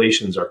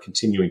regulations are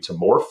continuing to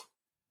morph,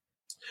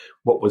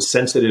 what was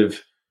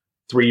sensitive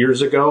 3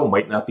 years ago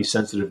might not be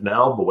sensitive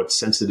now, but what's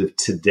sensitive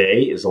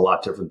today is a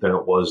lot different than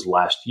it was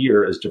last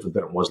year, is different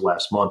than it was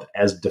last month,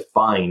 as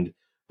defined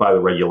by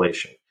the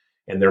regulation.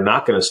 And they're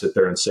not going to sit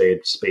there and say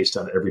it's based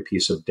on every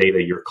piece of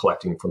data you're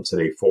collecting from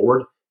today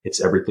forward.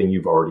 It's everything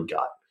you've already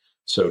got.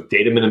 So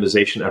data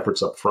minimization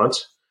efforts up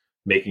front,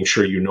 making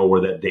sure you know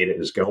where that data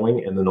is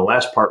going. And then the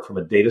last part from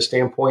a data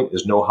standpoint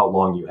is know how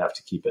long you have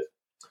to keep it.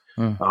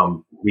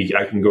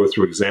 I can go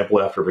through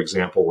example after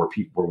example where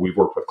we've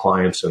worked with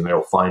clients and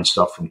they'll find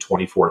stuff from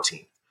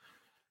 2014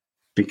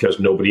 because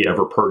nobody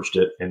ever purged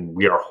it. And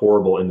we are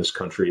horrible in this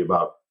country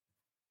about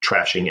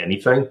trashing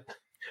anything.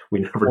 We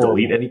never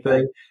delete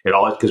anything at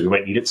all because we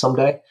might need it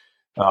someday.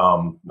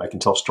 I can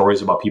tell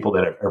stories about people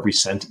that have every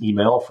sent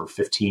email for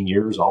 15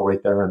 years, all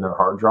right there in their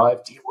hard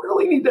drive. Do you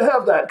really need to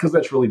have that? Because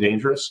that's really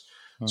dangerous.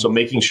 So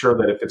making sure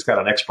that if it's got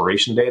an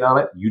expiration date on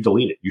it, you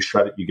delete it, you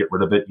shred it, you get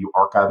rid of it, you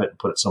archive it and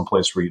put it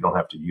someplace where you don't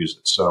have to use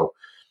it. So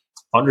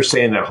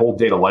understanding that whole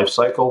data life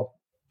cycle,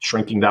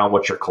 shrinking down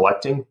what you're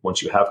collecting.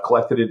 Once you have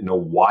collected it, know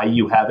why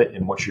you have it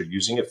and what you're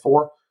using it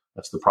for.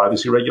 That's the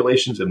privacy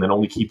regulations. And then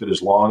only keep it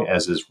as long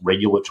as is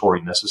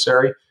regulatory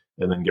necessary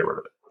and then get rid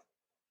of it.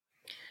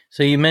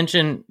 So you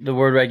mentioned the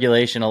word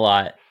regulation a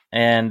lot,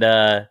 and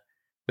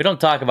we don't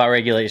talk about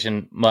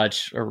regulation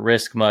much or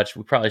risk much.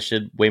 We probably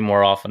should way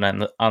more often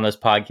on this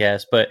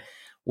podcast. But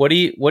what do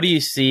you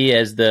see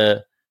as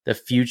the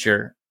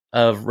future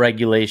of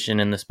regulation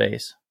in the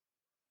space?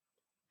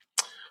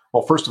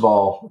 Well, first of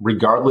all,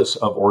 regardless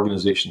of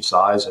organization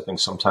size, I think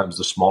sometimes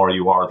the smaller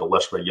you are, the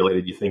less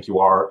regulated you think you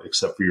are,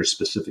 except for your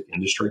specific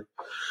industry.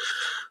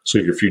 So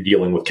if you're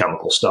dealing with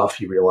chemical stuff,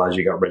 you realize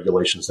you got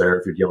regulations there.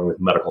 If you're dealing with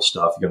medical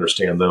stuff, you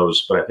understand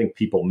those. But I think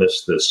people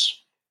miss this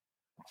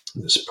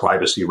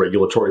privacy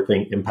regulatory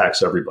thing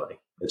impacts everybody.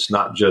 It's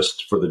not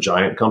just for the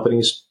giant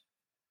companies,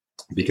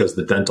 because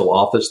the dental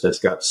office that's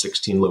got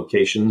 16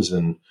 locations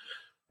in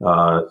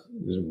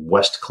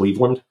West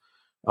Cleveland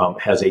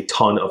has a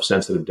ton of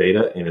sensitive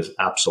data and is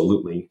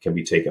absolutely can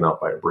be taken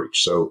out by a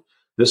breach. So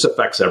this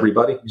affects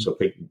everybody. So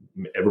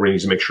everybody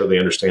needs to make sure they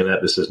understand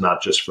that this is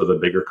not just for the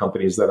bigger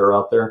companies that are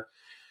out there.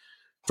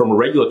 From a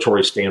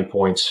regulatory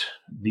standpoint,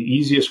 the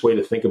easiest way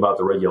to think about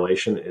the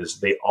regulation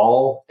is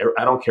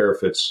I don't care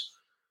if it's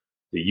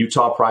the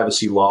Utah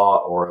privacy law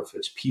or if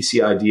it's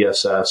PCI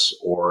DSS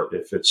or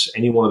if it's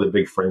any one of the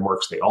big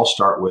frameworks, they all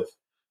start with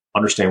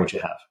understand what you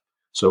have.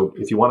 So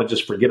if you want to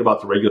just forget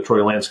about the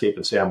regulatory landscape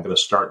and say, I'm going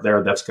to start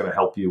there, that's going to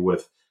help you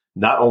with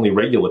not only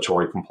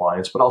regulatory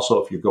compliance, but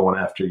also if you're going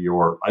after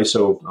your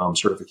ISO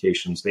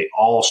certifications, they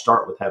all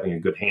start with having a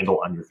good handle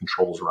on your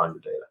controls around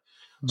your data.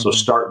 So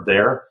start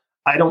there.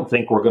 I don't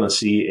think we're going to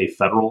see a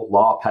federal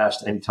law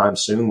passed anytime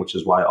soon, which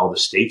is why all the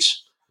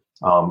states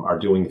are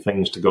doing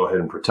things to go ahead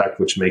and protect,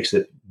 which makes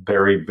it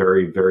very,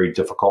 very, very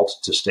difficult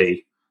to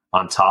stay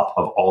on top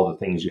of all the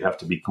things you have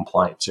to be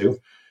compliant to.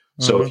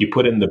 So if you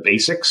put in the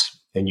basics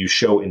and you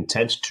show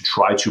intent to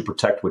try to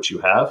protect what you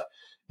have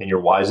and you're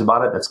wise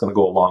about it, that's going to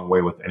go a long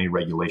way with any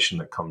regulation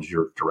that comes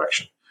your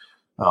direction.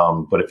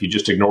 But if you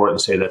just ignore it and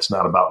say, that's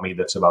not about me,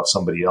 that's about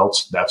somebody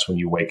else, that's when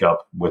you wake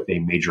up with a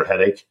major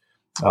headache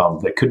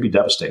that could be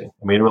devastating.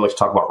 I mean, everyone likes to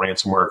talk about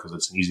ransomware because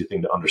it's an easy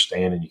thing to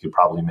understand and you could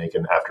probably make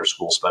an after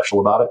school special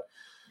about it.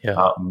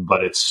 Yeah.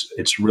 But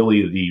it's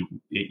really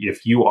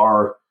if you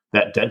are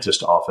that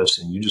dentist office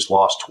and you just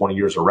lost 20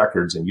 years of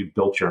records and you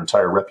built your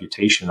entire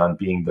reputation on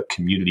being the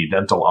community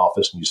dental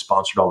office and you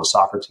sponsored all the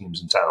soccer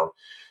teams in town.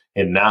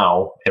 And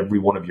now every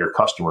one of your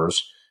customers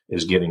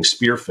is getting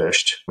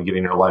spearphished and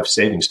getting their life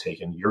savings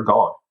taken. You're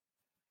gone.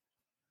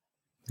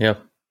 Yeah.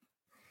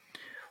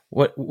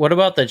 What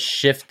about the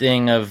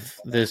shifting of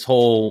this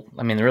whole,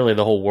 really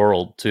the whole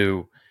world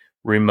to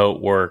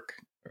remote work,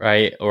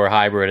 right? Or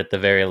hybrid at the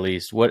very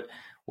least. What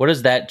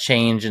does that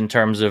change in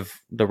terms of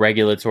the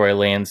regulatory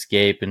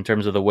landscape, in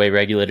terms of the way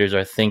regulators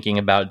are thinking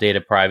about data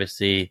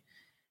privacy?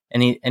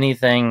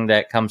 Anything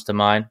that comes to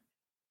mind?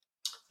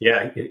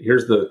 Yeah,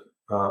 here's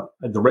I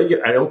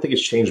don't think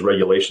it's changed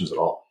regulations at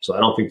all. So I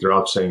don't think they're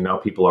out saying now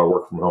people are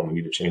work from home, we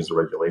need to change the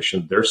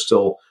regulation. They're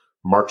still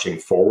marching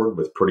forward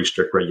with pretty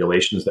strict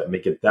regulations that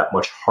make it that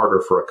much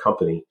harder for a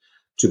company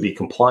to be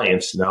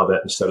compliant now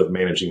that instead of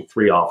managing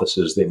 3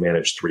 offices, they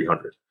manage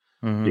 300.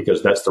 Mm-hmm.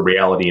 Because that's the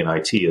reality in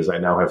IT is I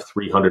now have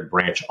 300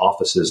 branch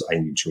offices I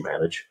need to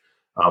manage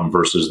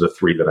versus the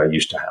 3 that I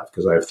used to have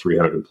because I have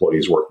 300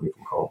 employees working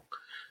from home.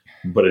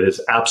 But it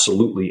has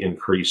absolutely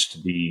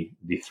increased the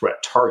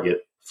threat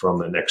target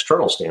from an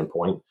external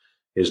standpoint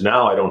is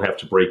now I don't have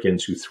to break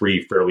into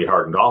 3 fairly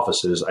hardened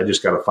offices. I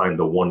just got to find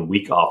the 1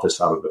 weak office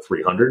out of the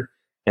 300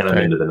 and I'm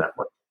into the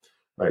network.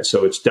 Right.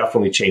 So it's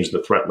definitely changed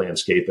the threat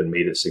landscape and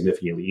made it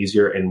significantly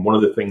easier. And one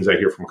of the things I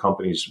hear from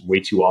companies way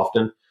too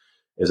often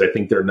is I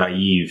think they're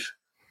naive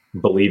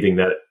believing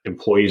that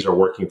employees are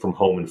working from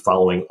home and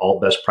following all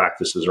best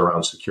practices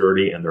around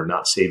security and they're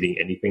not saving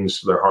anything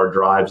to their hard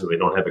drives and they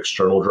don't have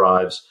external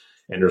drives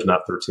and there's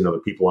not 13 other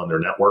people on their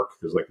network.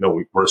 Because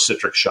we're a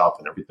Citrix shop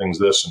and everything's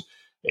this.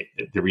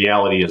 And the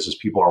reality is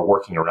people are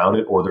working around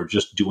it or they're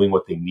just doing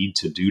what they need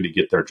to do to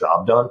get their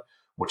job done,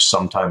 which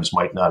sometimes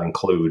might not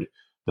include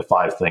the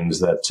 5 things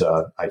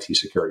that IT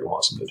security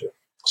wants them to do.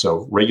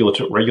 So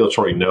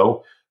regulatory,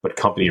 no, but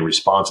company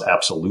response,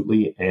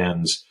 absolutely.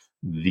 And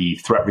the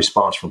threat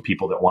response from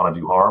people that want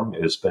to do harm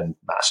has been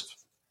massive.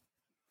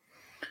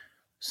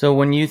 So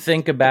when you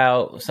think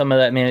about some of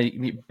that,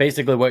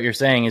 basically what you're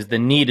saying is the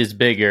need is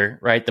bigger,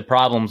 right? The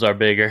problems are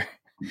bigger,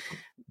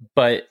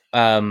 but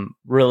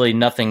really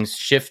nothing's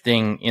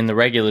shifting in the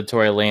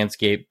regulatory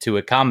landscape to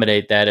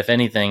accommodate that. If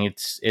anything,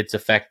 it's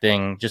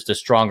affecting just a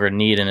stronger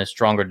need and a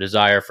stronger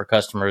desire for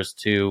customers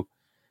to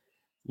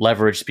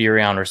leverage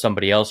Spirion or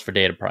somebody else for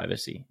data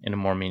privacy in a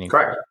more meaningful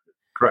way.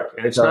 Correct.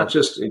 And it's not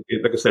just,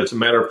 like I said, it's a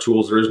matter of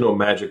tools. There is no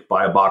magic,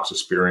 buy a box of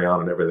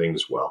Spirion and everything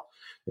as well.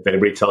 If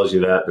anybody tells you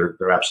that,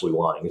 they're absolutely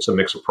lying. It's a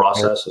mix of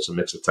process. It's a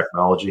mix of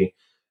technology.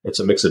 It's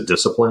a mix of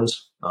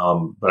disciplines.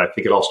 But I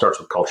think it all starts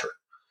with culture.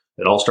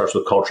 It all starts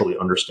with culturally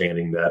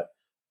understanding that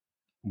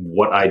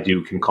what I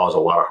do can cause a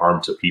lot of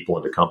harm to people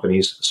and to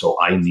companies. So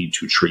I need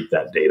to treat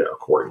that data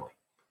accordingly.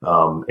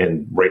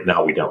 And right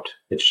now we don't.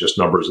 It's just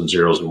numbers and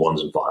zeros and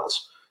ones and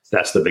files.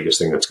 That's the biggest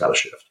thing that's got to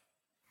shift.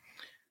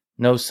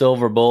 No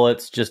silver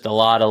bullets, just a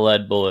lot of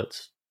lead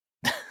bullets.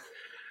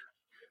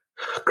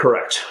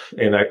 Correct.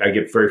 And I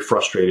get very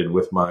frustrated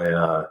with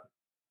my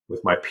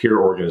peer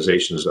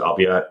organizations. I'll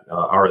be at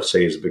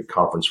RSA is a big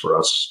conference for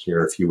us here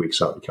in a few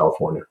weeks out in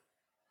California.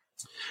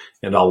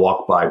 And I'll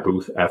walk by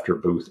booth after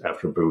booth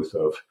after booth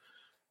of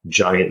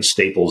giant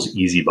Staples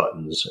easy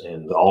buttons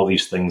and all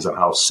these things on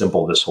how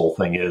simple this whole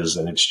thing is.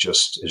 And it's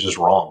just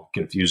wrong.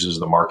 Confuses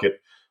the market.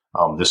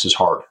 This is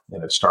hard.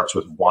 And it starts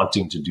with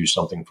wanting to do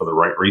something for the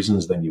right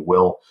reasons. Then you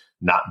will,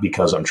 not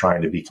because I'm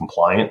trying to be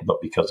compliant,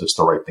 but because it's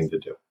the right thing to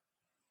do.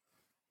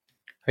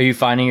 Are you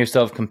finding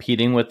yourself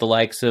competing with the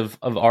likes of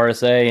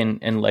RSA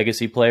and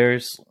legacy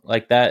players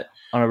like that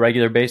on a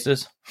regular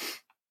basis?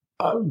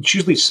 It's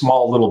usually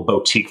small little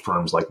boutique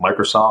firms like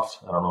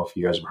Microsoft. I don't know if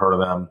you guys have heard of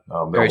them.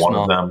 They're one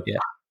of them.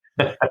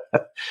 Yeah.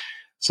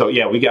 So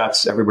yeah, we got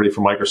everybody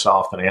from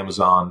Microsoft and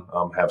Amazon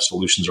have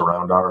solutions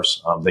around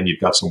ours. Then you've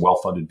got some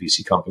well-funded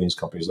VC companies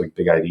like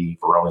Big ID,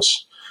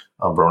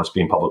 Varonis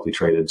being publicly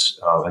traded.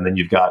 And then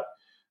you've got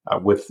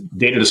with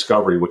data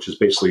discovery, which is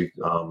basically,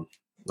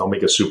 I'll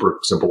make a super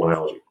simple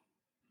analogy.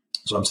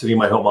 So I'm sitting in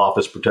my home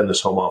office, pretend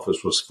this home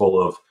office was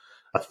full of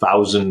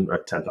 1,000 or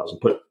 10,000,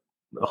 put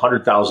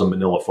 100,000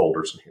 manila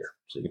folders in here.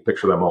 So you can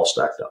picture them all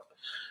stacked up.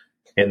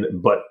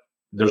 But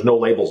there's no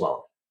labels on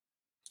them.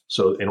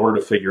 So in order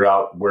to figure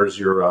out where's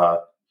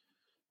your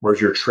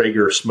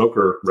Traeger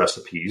smoker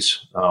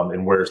recipes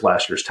and where's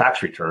last year's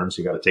tax returns,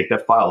 you got to take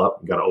that file up,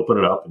 you got to open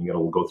it up, and you got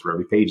to go through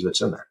every page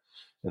that's in there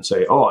and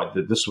say,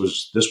 this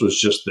was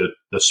just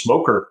the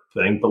smoker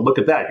thing, but look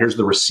at that. Here's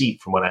the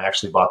receipt from when I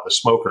actually bought the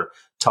smoker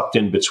tucked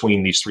in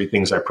between these 3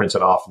 things I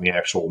printed off in the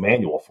actual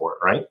manual for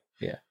it, right?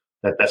 Yeah.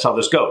 That's how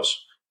this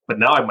goes. But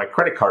now I have my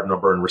credit card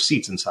number and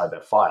receipts inside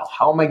that file.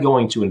 How am I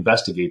going to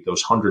investigate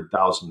those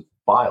 100,000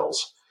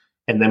 files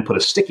and then put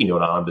a sticky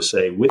note on them to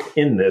say,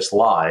 within this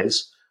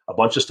lies a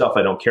bunch of stuff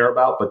I don't care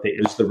about, but there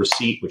is the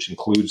receipt, which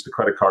includes the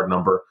credit card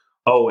number.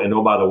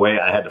 And by the way,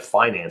 I had to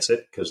finance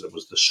it because it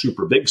was the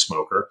super big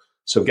smoker.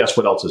 So guess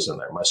what else is in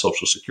there? My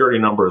social security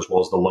number, as well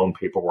as the loan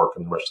paperwork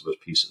and the rest of those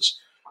pieces.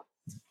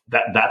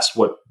 That's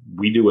what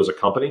we do as a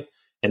company.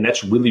 And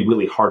that's really,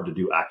 really hard to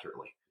do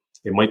accurately.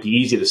 it might be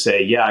easy to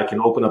say, yeah, I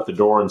can open up the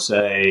door and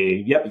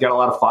say, yep, you got a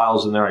lot of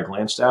files in there. I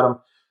glanced at them.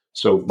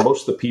 So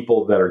most of the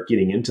people that are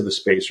getting into the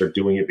space are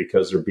doing it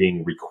because they're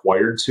being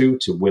required to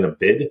win a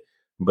bid,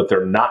 but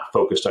they're not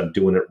focused on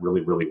doing it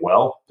really, really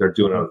well. They're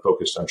doing it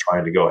focused on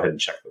trying to go ahead and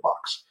check the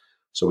box.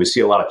 So we see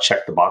a lot of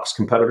check the box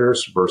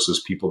competitors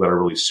versus people that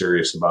are really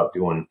serious about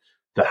doing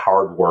the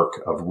hard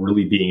work of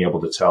really being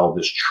able to tell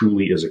this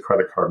truly is a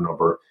credit card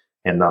number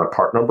and not a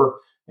part number.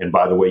 And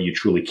by the way, you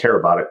truly care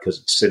about it because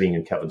it's sitting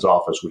in Kevin's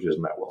office, which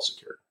isn't that well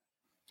secured.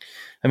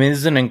 I mean, this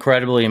is an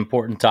incredibly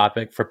important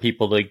topic for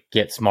people to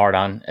get smart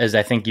on, as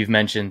I think you've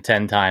mentioned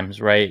 10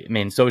 times, right? I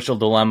mean, social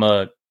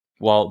dilemma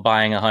while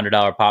buying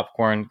 $100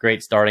 popcorn,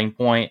 great starting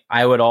point.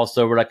 I would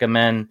also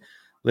recommend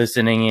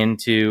listening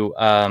into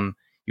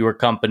your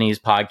company's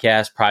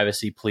podcast,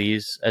 Privacy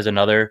Please, as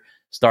another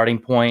starting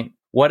point.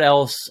 What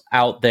else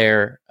out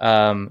there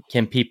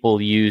can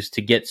people use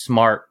to get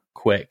smart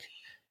quick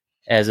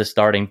as a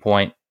starting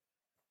point?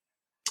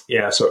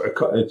 Yeah, so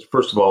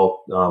first of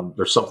all,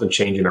 there's something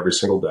changing every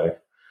single day.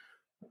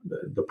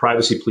 The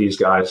Privacy Please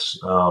guys,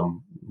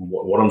 one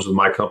of them's with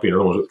my company,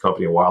 another one was with the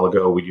company a while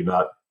ago.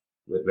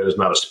 That is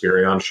not a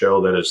Spirion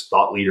show. That is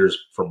thought leaders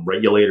from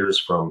regulators,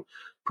 from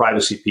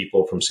privacy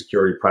people, from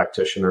security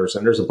practitioners,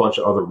 and there's a bunch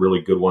of other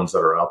really good ones that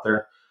are out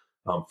there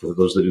for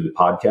those that do the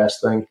podcast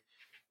thing.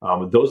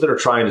 Those that are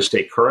trying to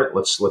stay current,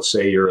 let's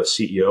say you're a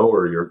CEO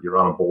or you're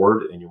on a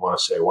board and you want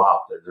to say,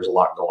 wow, there's a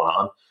lot going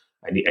on.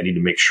 I need to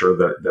make sure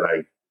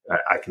that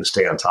I can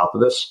stay on top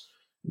of this.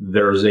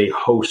 There's a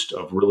host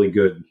of really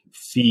good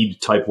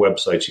feed type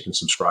websites you can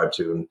subscribe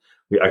to, and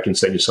I can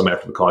send you some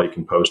after the call. You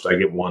can post. I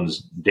get ones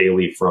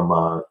daily from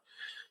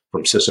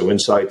CISO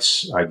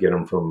Insights. I get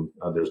them from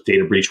there's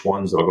data breach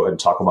ones that'll go ahead and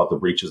talk about the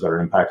breaches that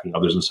are impacting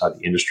others inside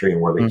the industry and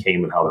where they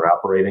came and how they're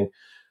operating.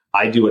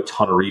 I do a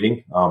ton of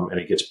reading, and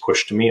it gets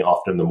pushed to me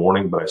often in the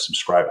morning, but I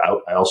subscribe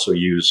out. I also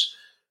use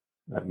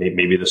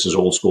maybe this is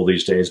old school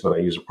these days, but I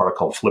use a product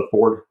called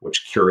Flipboard,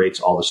 which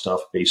curates all the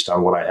stuff based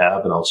on what I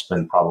have. And I'll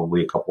spend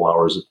probably a couple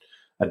hours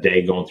a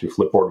day going through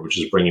Flipboard, which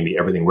is bringing me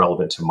everything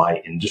relevant to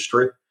my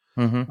industry.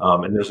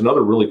 And there's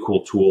another really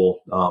cool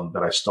tool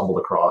that I stumbled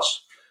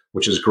across,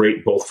 which is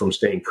great both from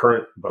staying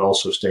current, but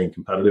also staying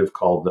competitive,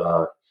 called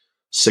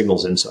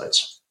Signals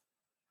Insights.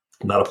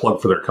 Not a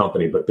plug for their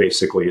company, but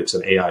basically it's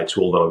an AI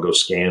tool that'll go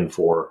scan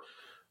for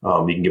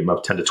you can give them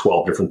up 10 to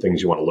 12 different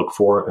things you want to look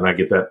for. And I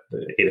get that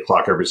at 8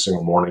 o'clock every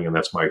single morning. And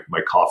that's my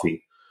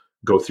coffee.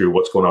 Go through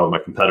what's going on with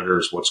my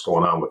competitors, what's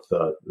going on with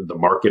the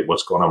market,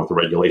 what's going on with the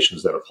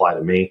regulations that apply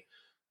to me.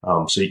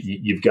 So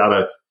you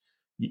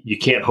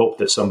can't hope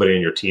that somebody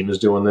on your team is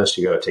doing this.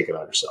 You got to take it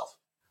on yourself.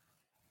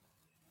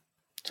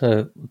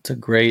 It's a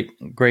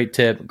great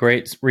tip,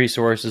 great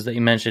resources that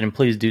you mentioned, and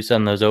please do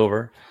send those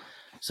over.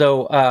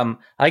 So I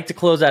like to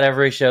close out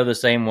every show the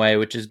same way,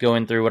 which is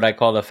going through what I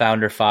call the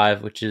Founder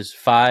 5, which is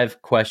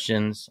 5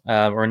 questions,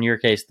 or in your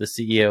case, the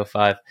CEO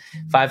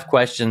 5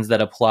 questions that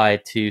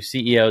apply to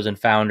CEOs and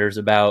founders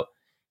about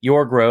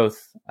your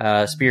growth,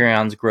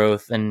 Spirion's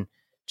growth, and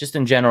just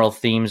in general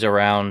themes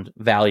around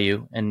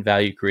value and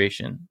value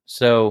creation.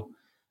 So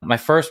my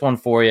first one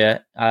for you,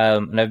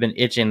 and I've been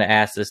itching to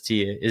ask this to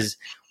you, is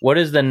what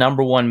is the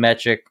number one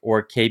metric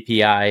or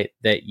KPI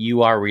that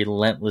you are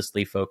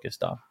relentlessly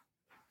focused on?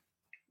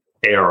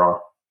 ARR,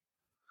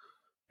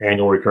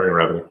 annual recurring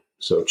revenue.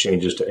 So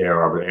changes to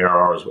ARR, but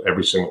ARR is what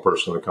every single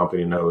person in the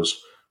company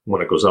knows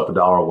when it goes up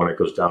 $1, when it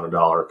goes down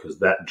 $1, because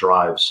that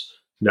drives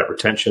net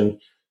retention.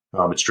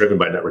 It's driven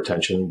by net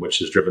retention, which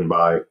is driven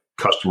by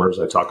customers.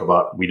 I talk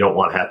about, we don't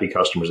want happy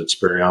customers at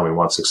Spirion. We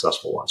want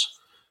successful ones.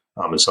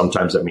 And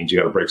sometimes that means you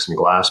got to break some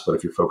glass, but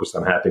if you're focused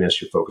on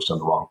happiness, you're focused on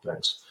the wrong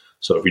things.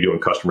 So if you're doing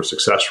customer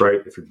success right,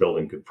 if you're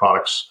building good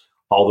products,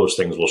 all those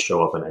things will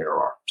show up in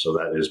ARR. So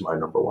that is my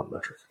number one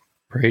metric.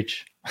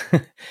 Preach. All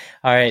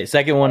right.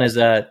 Second one is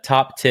a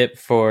top tip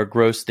for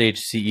growth stage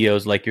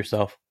CEOs like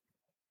yourself.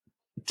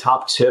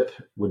 Top tip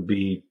would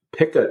be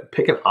pick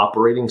an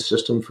operating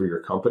system for your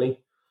company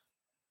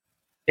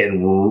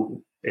and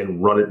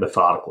run it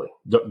methodically.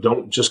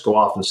 Don't just go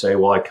off and say,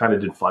 well, I kind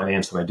of did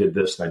finance and I did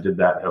this and I did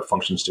that and have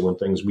functions doing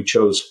things. We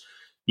chose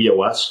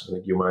EOS. I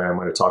think I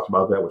might have talked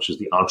about that, which is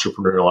the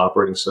entrepreneurial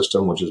operating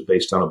system, which is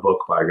based on a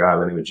book by a guy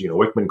by the name of Gino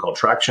Wickman called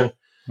Traction.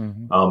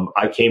 Mm-hmm.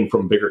 I came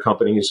from bigger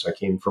companies. I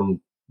came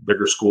from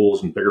bigger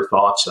schools and bigger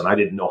thoughts, and I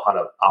didn't know how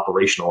to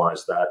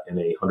operationalize that in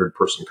a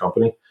 100-person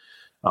company.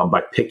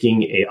 By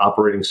picking a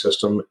operating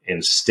system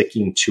and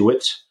sticking to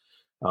it,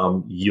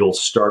 you'll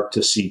start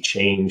to see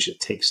change. It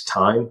takes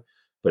time.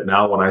 But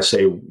now when I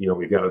say,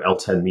 we've got an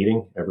L10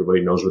 meeting,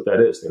 everybody knows what that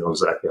is. They know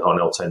exactly how an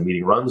L10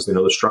 meeting runs. They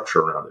know the structure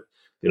around it.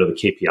 They know the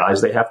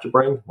KPIs they have to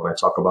bring. When I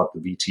talk about the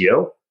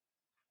VTO,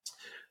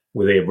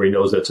 everybody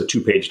knows that it's a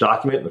 2-page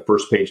document. And the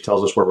first page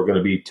tells us where we're going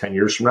to be 10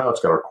 years from now. It's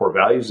got our core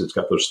values. It's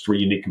got those 3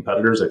 unique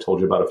competitors I told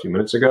you about a few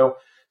minutes ago.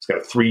 It's got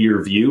a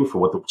 3-year view for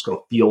what it's going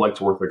to feel like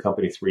to work for the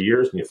company 3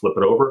 years. And you flip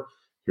it over.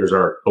 Here's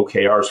our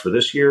OKRs for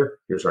this year.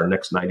 Here's our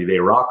next 90-day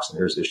rocks. And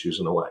here's issues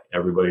in the way.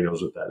 Everybody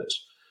knows what that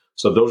is.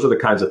 So those are the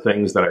kinds of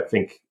things that I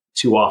think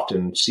too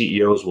often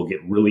CEOs will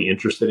get really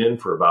interested in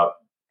for about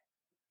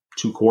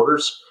 2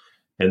 quarters,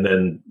 and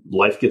then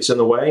life gets in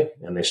the way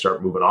and they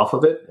start moving off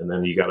of it. And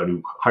then you got a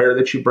new hire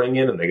that you bring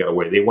in and they got a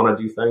way they want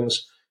to do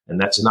things.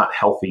 And that's not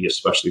healthy,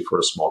 especially for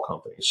a small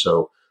company.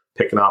 So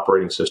pick an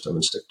operating system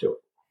and stick to it.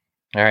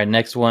 All right.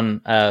 Next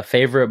one,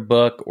 favorite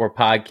book or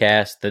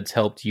podcast that's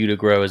helped you to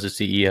grow as a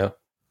CEO?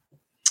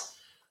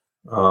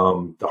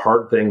 The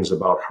Hard Things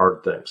About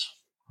Hard Things.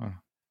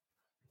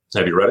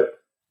 Have you read it?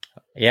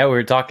 Yeah, we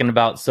were talking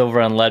about silver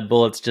and lead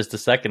bullets just a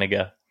second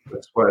ago.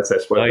 That's what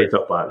I picked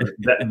up on.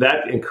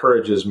 That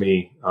encourages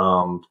me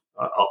a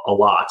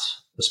lot,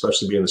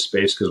 especially being in the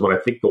space, because when I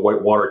think the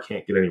white water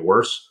can't get any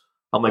worse,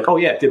 I'm like, oh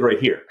yeah, it did right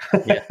here.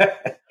 Yeah.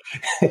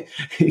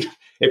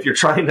 If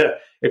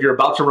you're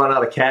about to run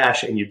out of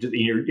cash and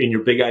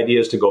your big idea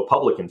is to go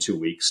public in 2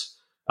 weeks,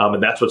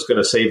 and that's what's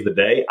going to save the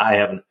day, I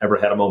haven't ever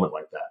had a moment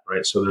like that,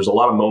 right? So there's a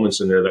lot of moments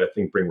in there that I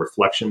think bring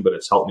reflection, but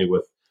it's helped me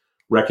with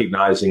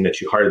recognizing that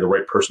you hired the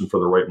right person for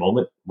the right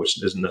moment,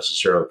 which isn't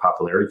necessarily a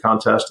popularity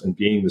contest. And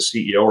being the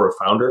CEO or a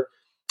founder,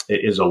 it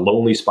is a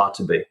lonely spot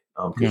to be,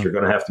 because you're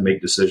going to have to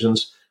make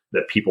decisions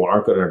that people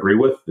aren't going to agree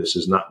with. This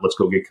is not, let's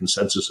go get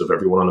consensus of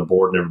everyone on the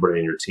board and everybody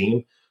in your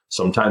team.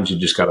 Sometimes you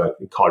just got to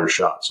call your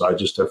shot. So I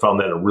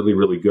found that a really,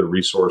 really good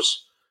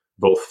resource,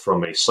 both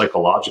from a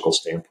psychological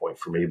standpoint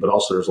for me, but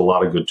also there's a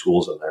lot of good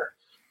tools in there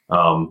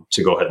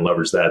to go ahead and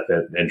leverage that.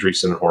 And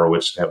Andreessen and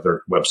Horowitz have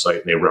their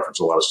website and they reference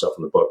a lot of stuff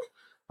in the book.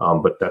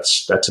 But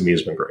that to me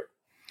has been great.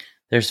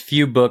 There's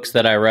few books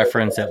that I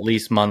reference at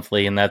least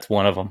monthly, and that's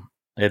one of them.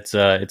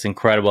 It's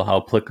incredible how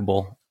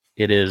applicable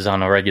it is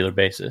on a regular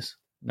basis,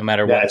 no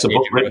matter what. It's a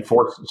book written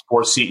for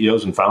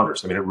CEOs and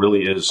founders. I mean, it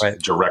really is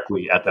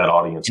directly at that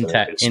audience.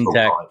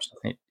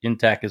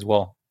 Intact as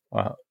well.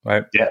 Wow.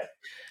 Right.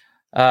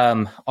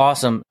 Yeah.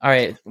 Awesome. All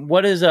right.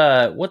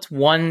 What's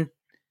one,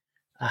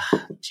 how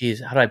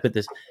do I put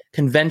this?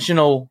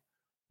 Conventional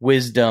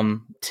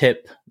wisdom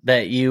tip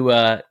that you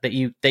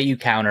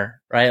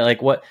counter, right?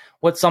 Like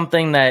what's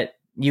something that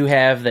you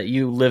have that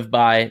you live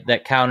by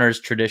that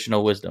counters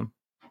traditional wisdom?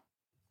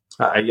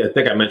 I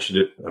think I mentioned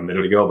it a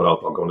minute ago, but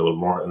I'll go into a little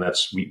more. And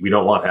that's, we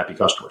don't want happy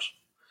customers.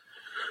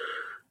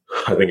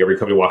 I think every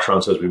company walks around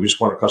and says, we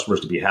just want our customers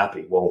to be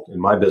happy. Well, in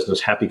my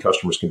business, happy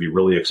customers can be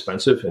really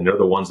expensive. And they're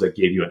the ones that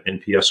gave you an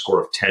NPS score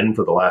of 10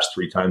 for the last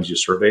 3 times you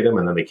surveyed them.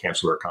 And then they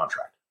cancel their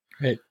contract.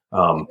 Right.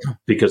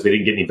 Because they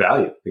didn't get any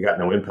value. They got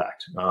no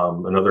impact.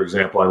 Another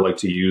example I like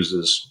to use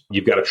is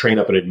you've got to train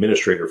up an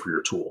administrator for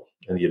your tool.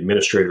 And the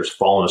administrator's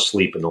fallen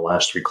asleep in the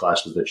last 3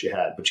 classes that you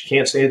had. But you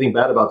can't say anything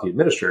bad about the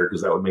administrator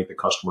because that would make the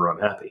customer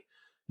unhappy.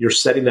 You're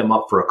setting them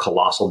up for a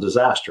colossal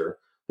disaster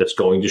that's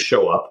going to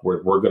show up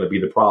where we're going to be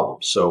the problem.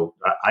 So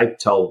I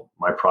tell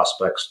my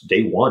prospects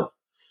day one,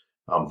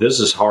 this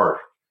is hard.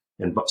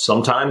 But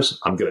sometimes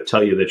I'm going to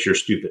tell you that you're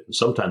stupid. And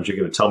sometimes you're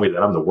going to tell me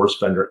that I'm the worst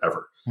vendor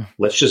ever.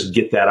 Let's just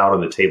get that out on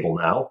the table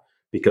now,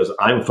 because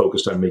I'm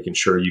focused on making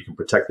sure you can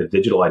protect the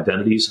digital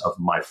identities of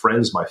my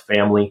friends, my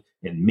family,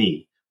 and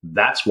me.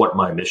 That's what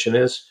my mission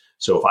is.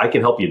 So if I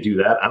can help you do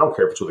that, I don't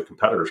care if it's with a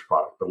competitor's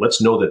product, but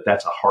let's know that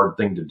that's a hard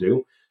thing to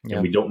do. Yeah.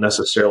 And we don't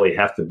necessarily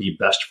have to be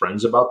best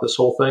friends about this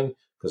whole thing,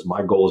 because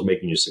my goal is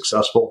making you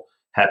successful.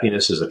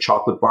 Happiness is a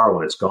chocolate bar.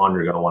 When it's gone,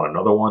 you're going to want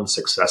another one.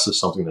 Success is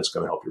something that's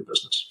going to help your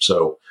business.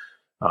 So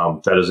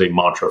that is a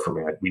mantra for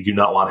me. We do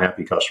not want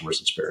happy customers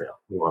in Sperrio.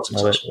 We want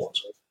successful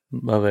ones.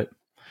 Love it.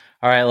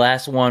 All right,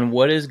 last one.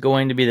 What is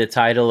going to be the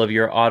title of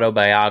your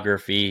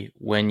autobiography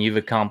when you've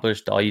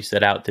accomplished all you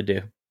set out to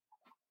do?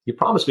 You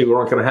promised me we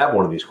weren't going to have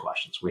one of these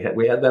questions. We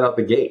had that out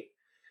the gate.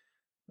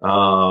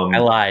 I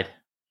lied.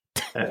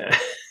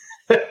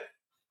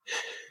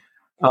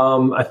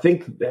 I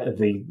think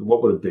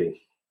what would it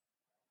be?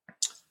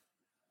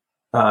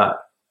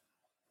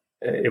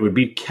 It would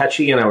be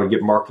catchy, and I would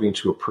get marketing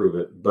to approve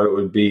it. But it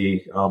would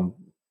be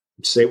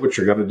say what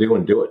you're going to do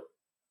and do it.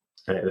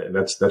 And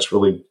that's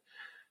really,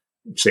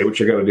 say what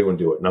you're going to do and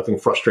do it. Nothing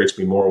frustrates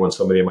me more when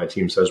somebody in my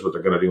team says what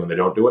they're going to do and they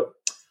don't do it.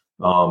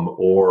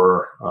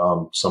 Or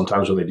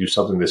sometimes when they do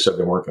something they said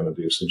they weren't going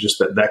to do. So just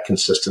that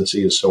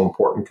consistency is so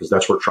important, because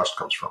that's where trust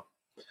comes from.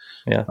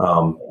 Yeah.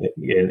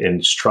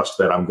 And just trust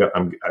that I'm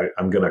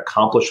going to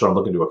accomplish what I'm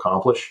looking to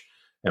accomplish,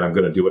 and I'm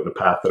going to do it in the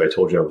path that I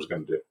told you I was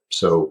going to do.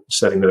 So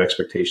setting that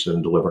expectation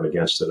and delivering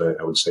against it,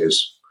 I would say,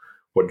 is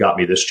what got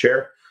me this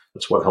chair.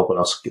 That's what helping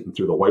us getting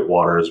through the white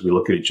water, is we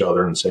look at each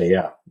other and say,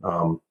 yeah,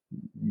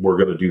 we're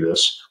going to do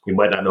this. We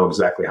might not know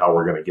exactly how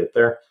we're going to get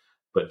there,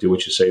 but do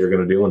what you say you're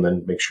going to do, and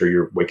then make sure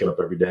you're waking up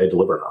every day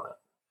delivering on it.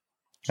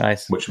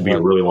 Nice. Which would be a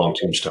really long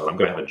tombstone. I'm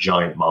going to have a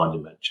giant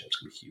monument. It's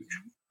going to be huge.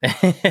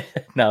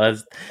 No,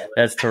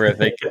 that's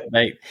terrific.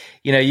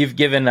 You've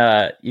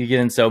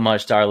given so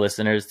much to our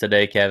listeners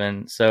today,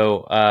 Kevin.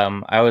 So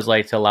I always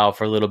like to allow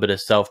for a little bit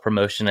of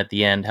self-promotion at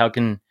the end. How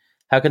can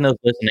those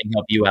listening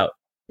help you out?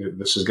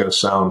 This is going to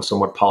sound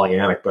somewhat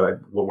Pollyannic,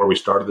 but where we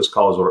started this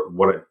call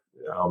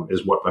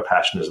is what my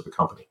passion is at the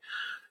company.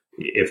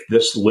 If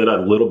this lit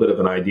a little bit of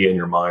an idea in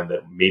your mind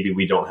that maybe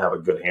we don't have a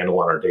good handle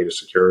on our data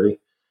security,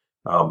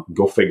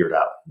 Go figure it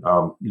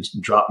out.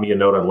 Just drop me a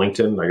note on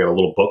LinkedIn. I got a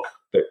little book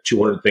that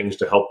 200 things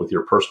to help with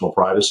your personal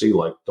privacy.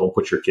 Like, don't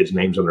put your kids'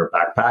 names on their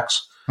backpacks.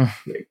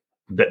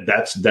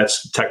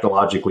 That's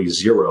technologically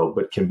zero,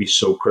 but can be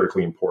so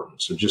critically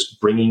important. So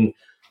just bringing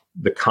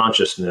the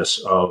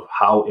consciousness of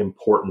how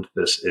important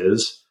this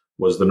is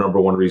was the number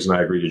one reason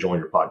I agreed to join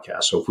your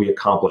podcast. So if we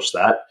accomplish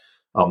that,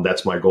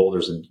 that's my goal.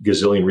 There's a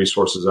gazillion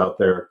resources out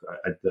there.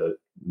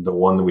 The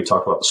one that we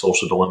talked about, the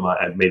social dilemma,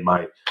 I made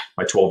my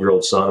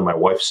 12-year-old son and my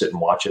wife sit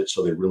and watch it,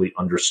 so they really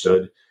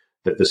understood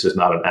that this is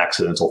not an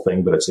accidental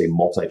thing, but it's a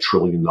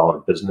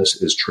multi-trillion-dollar business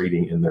is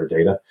trading in their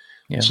data.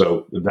 Yeah.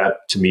 So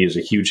that to me is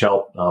a huge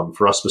help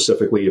for us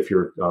specifically. If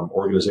you're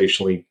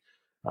organizationally,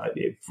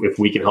 if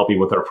we can help you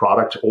with our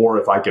product, or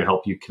if I can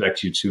help you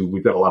connect you to,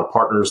 we've got a lot of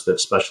partners that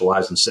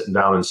specialize in sitting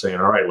down and saying,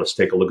 all right, let's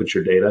take a look at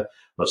your data.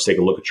 Let's take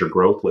a look at your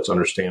growth. Let's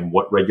understand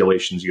what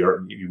regulations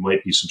you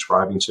might be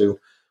subscribing to.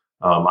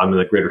 I'm in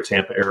the greater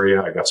Tampa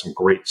area. I got some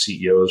great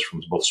CEOs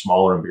from both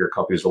smaller and bigger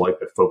companies alike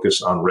that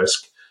focus on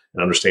risk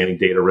and understanding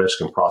data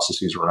risk and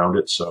processes around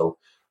it. So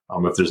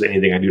if there's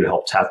anything I do to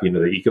help tap into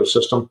the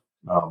ecosystem,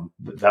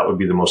 that would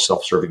be the most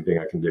self-serving thing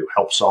I can do.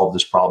 Help solve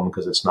this problem,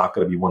 because it's not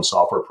going to be one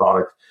software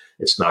product.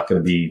 It's not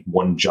going to be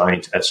one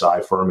giant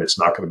SI firm. It's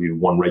not going to be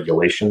one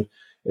regulation.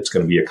 It's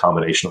going to be a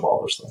combination of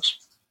all those things.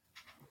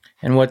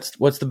 And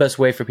what's the best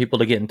way for people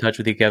to get in touch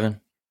with you, Kevin?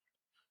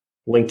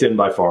 LinkedIn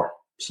by far.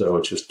 So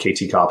it's just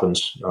KT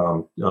Coppins,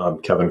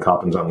 Kevin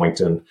Coppins on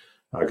LinkedIn.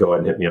 Go ahead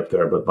and hit me up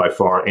there. But by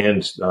far,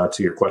 and to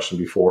your question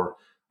before,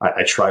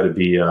 I try to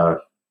be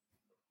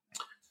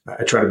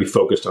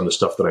focused on the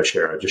stuff that I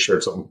share. I just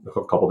shared something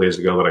a couple of days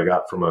ago that I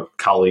got from a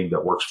colleague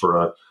that works for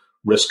a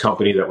risk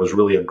company that was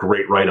really a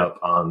great write-up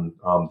on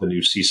the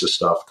new CISA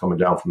stuff coming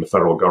down from the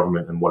federal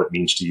government and what it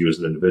means to you as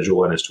an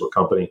individual and as to a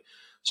company.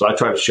 So I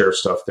try to share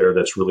stuff there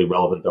that's really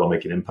relevant, that'll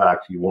make an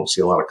impact. You won't see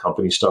a lot of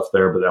company stuff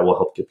there, but that will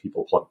help get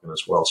people plugged in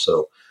as well.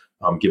 So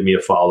give me a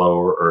follow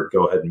or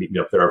go ahead and meet me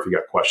up there. If you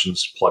got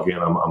questions, plug in.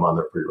 I'm on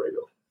there pretty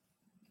regularly.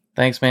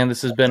 Thanks, man.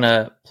 This has been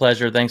a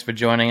pleasure. Thanks for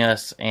joining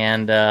us.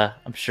 And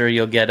I'm sure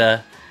you'll get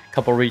a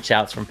couple reach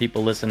outs from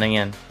people listening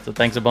in. So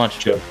thanks a bunch.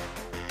 Chip,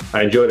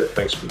 I enjoyed it.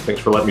 Thanks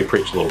for letting me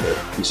preach a little bit.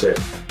 Be safe.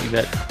 You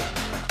bet.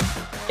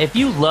 If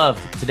you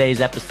loved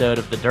today's episode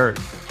of The Dirt,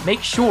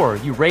 make sure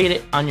you rate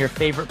it on your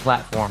favorite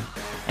platform.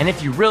 And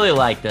if you really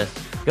liked us,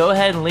 go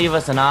ahead and leave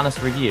us an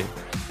honest review.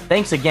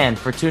 Thanks again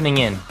for tuning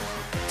in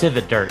to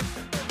The Dirt.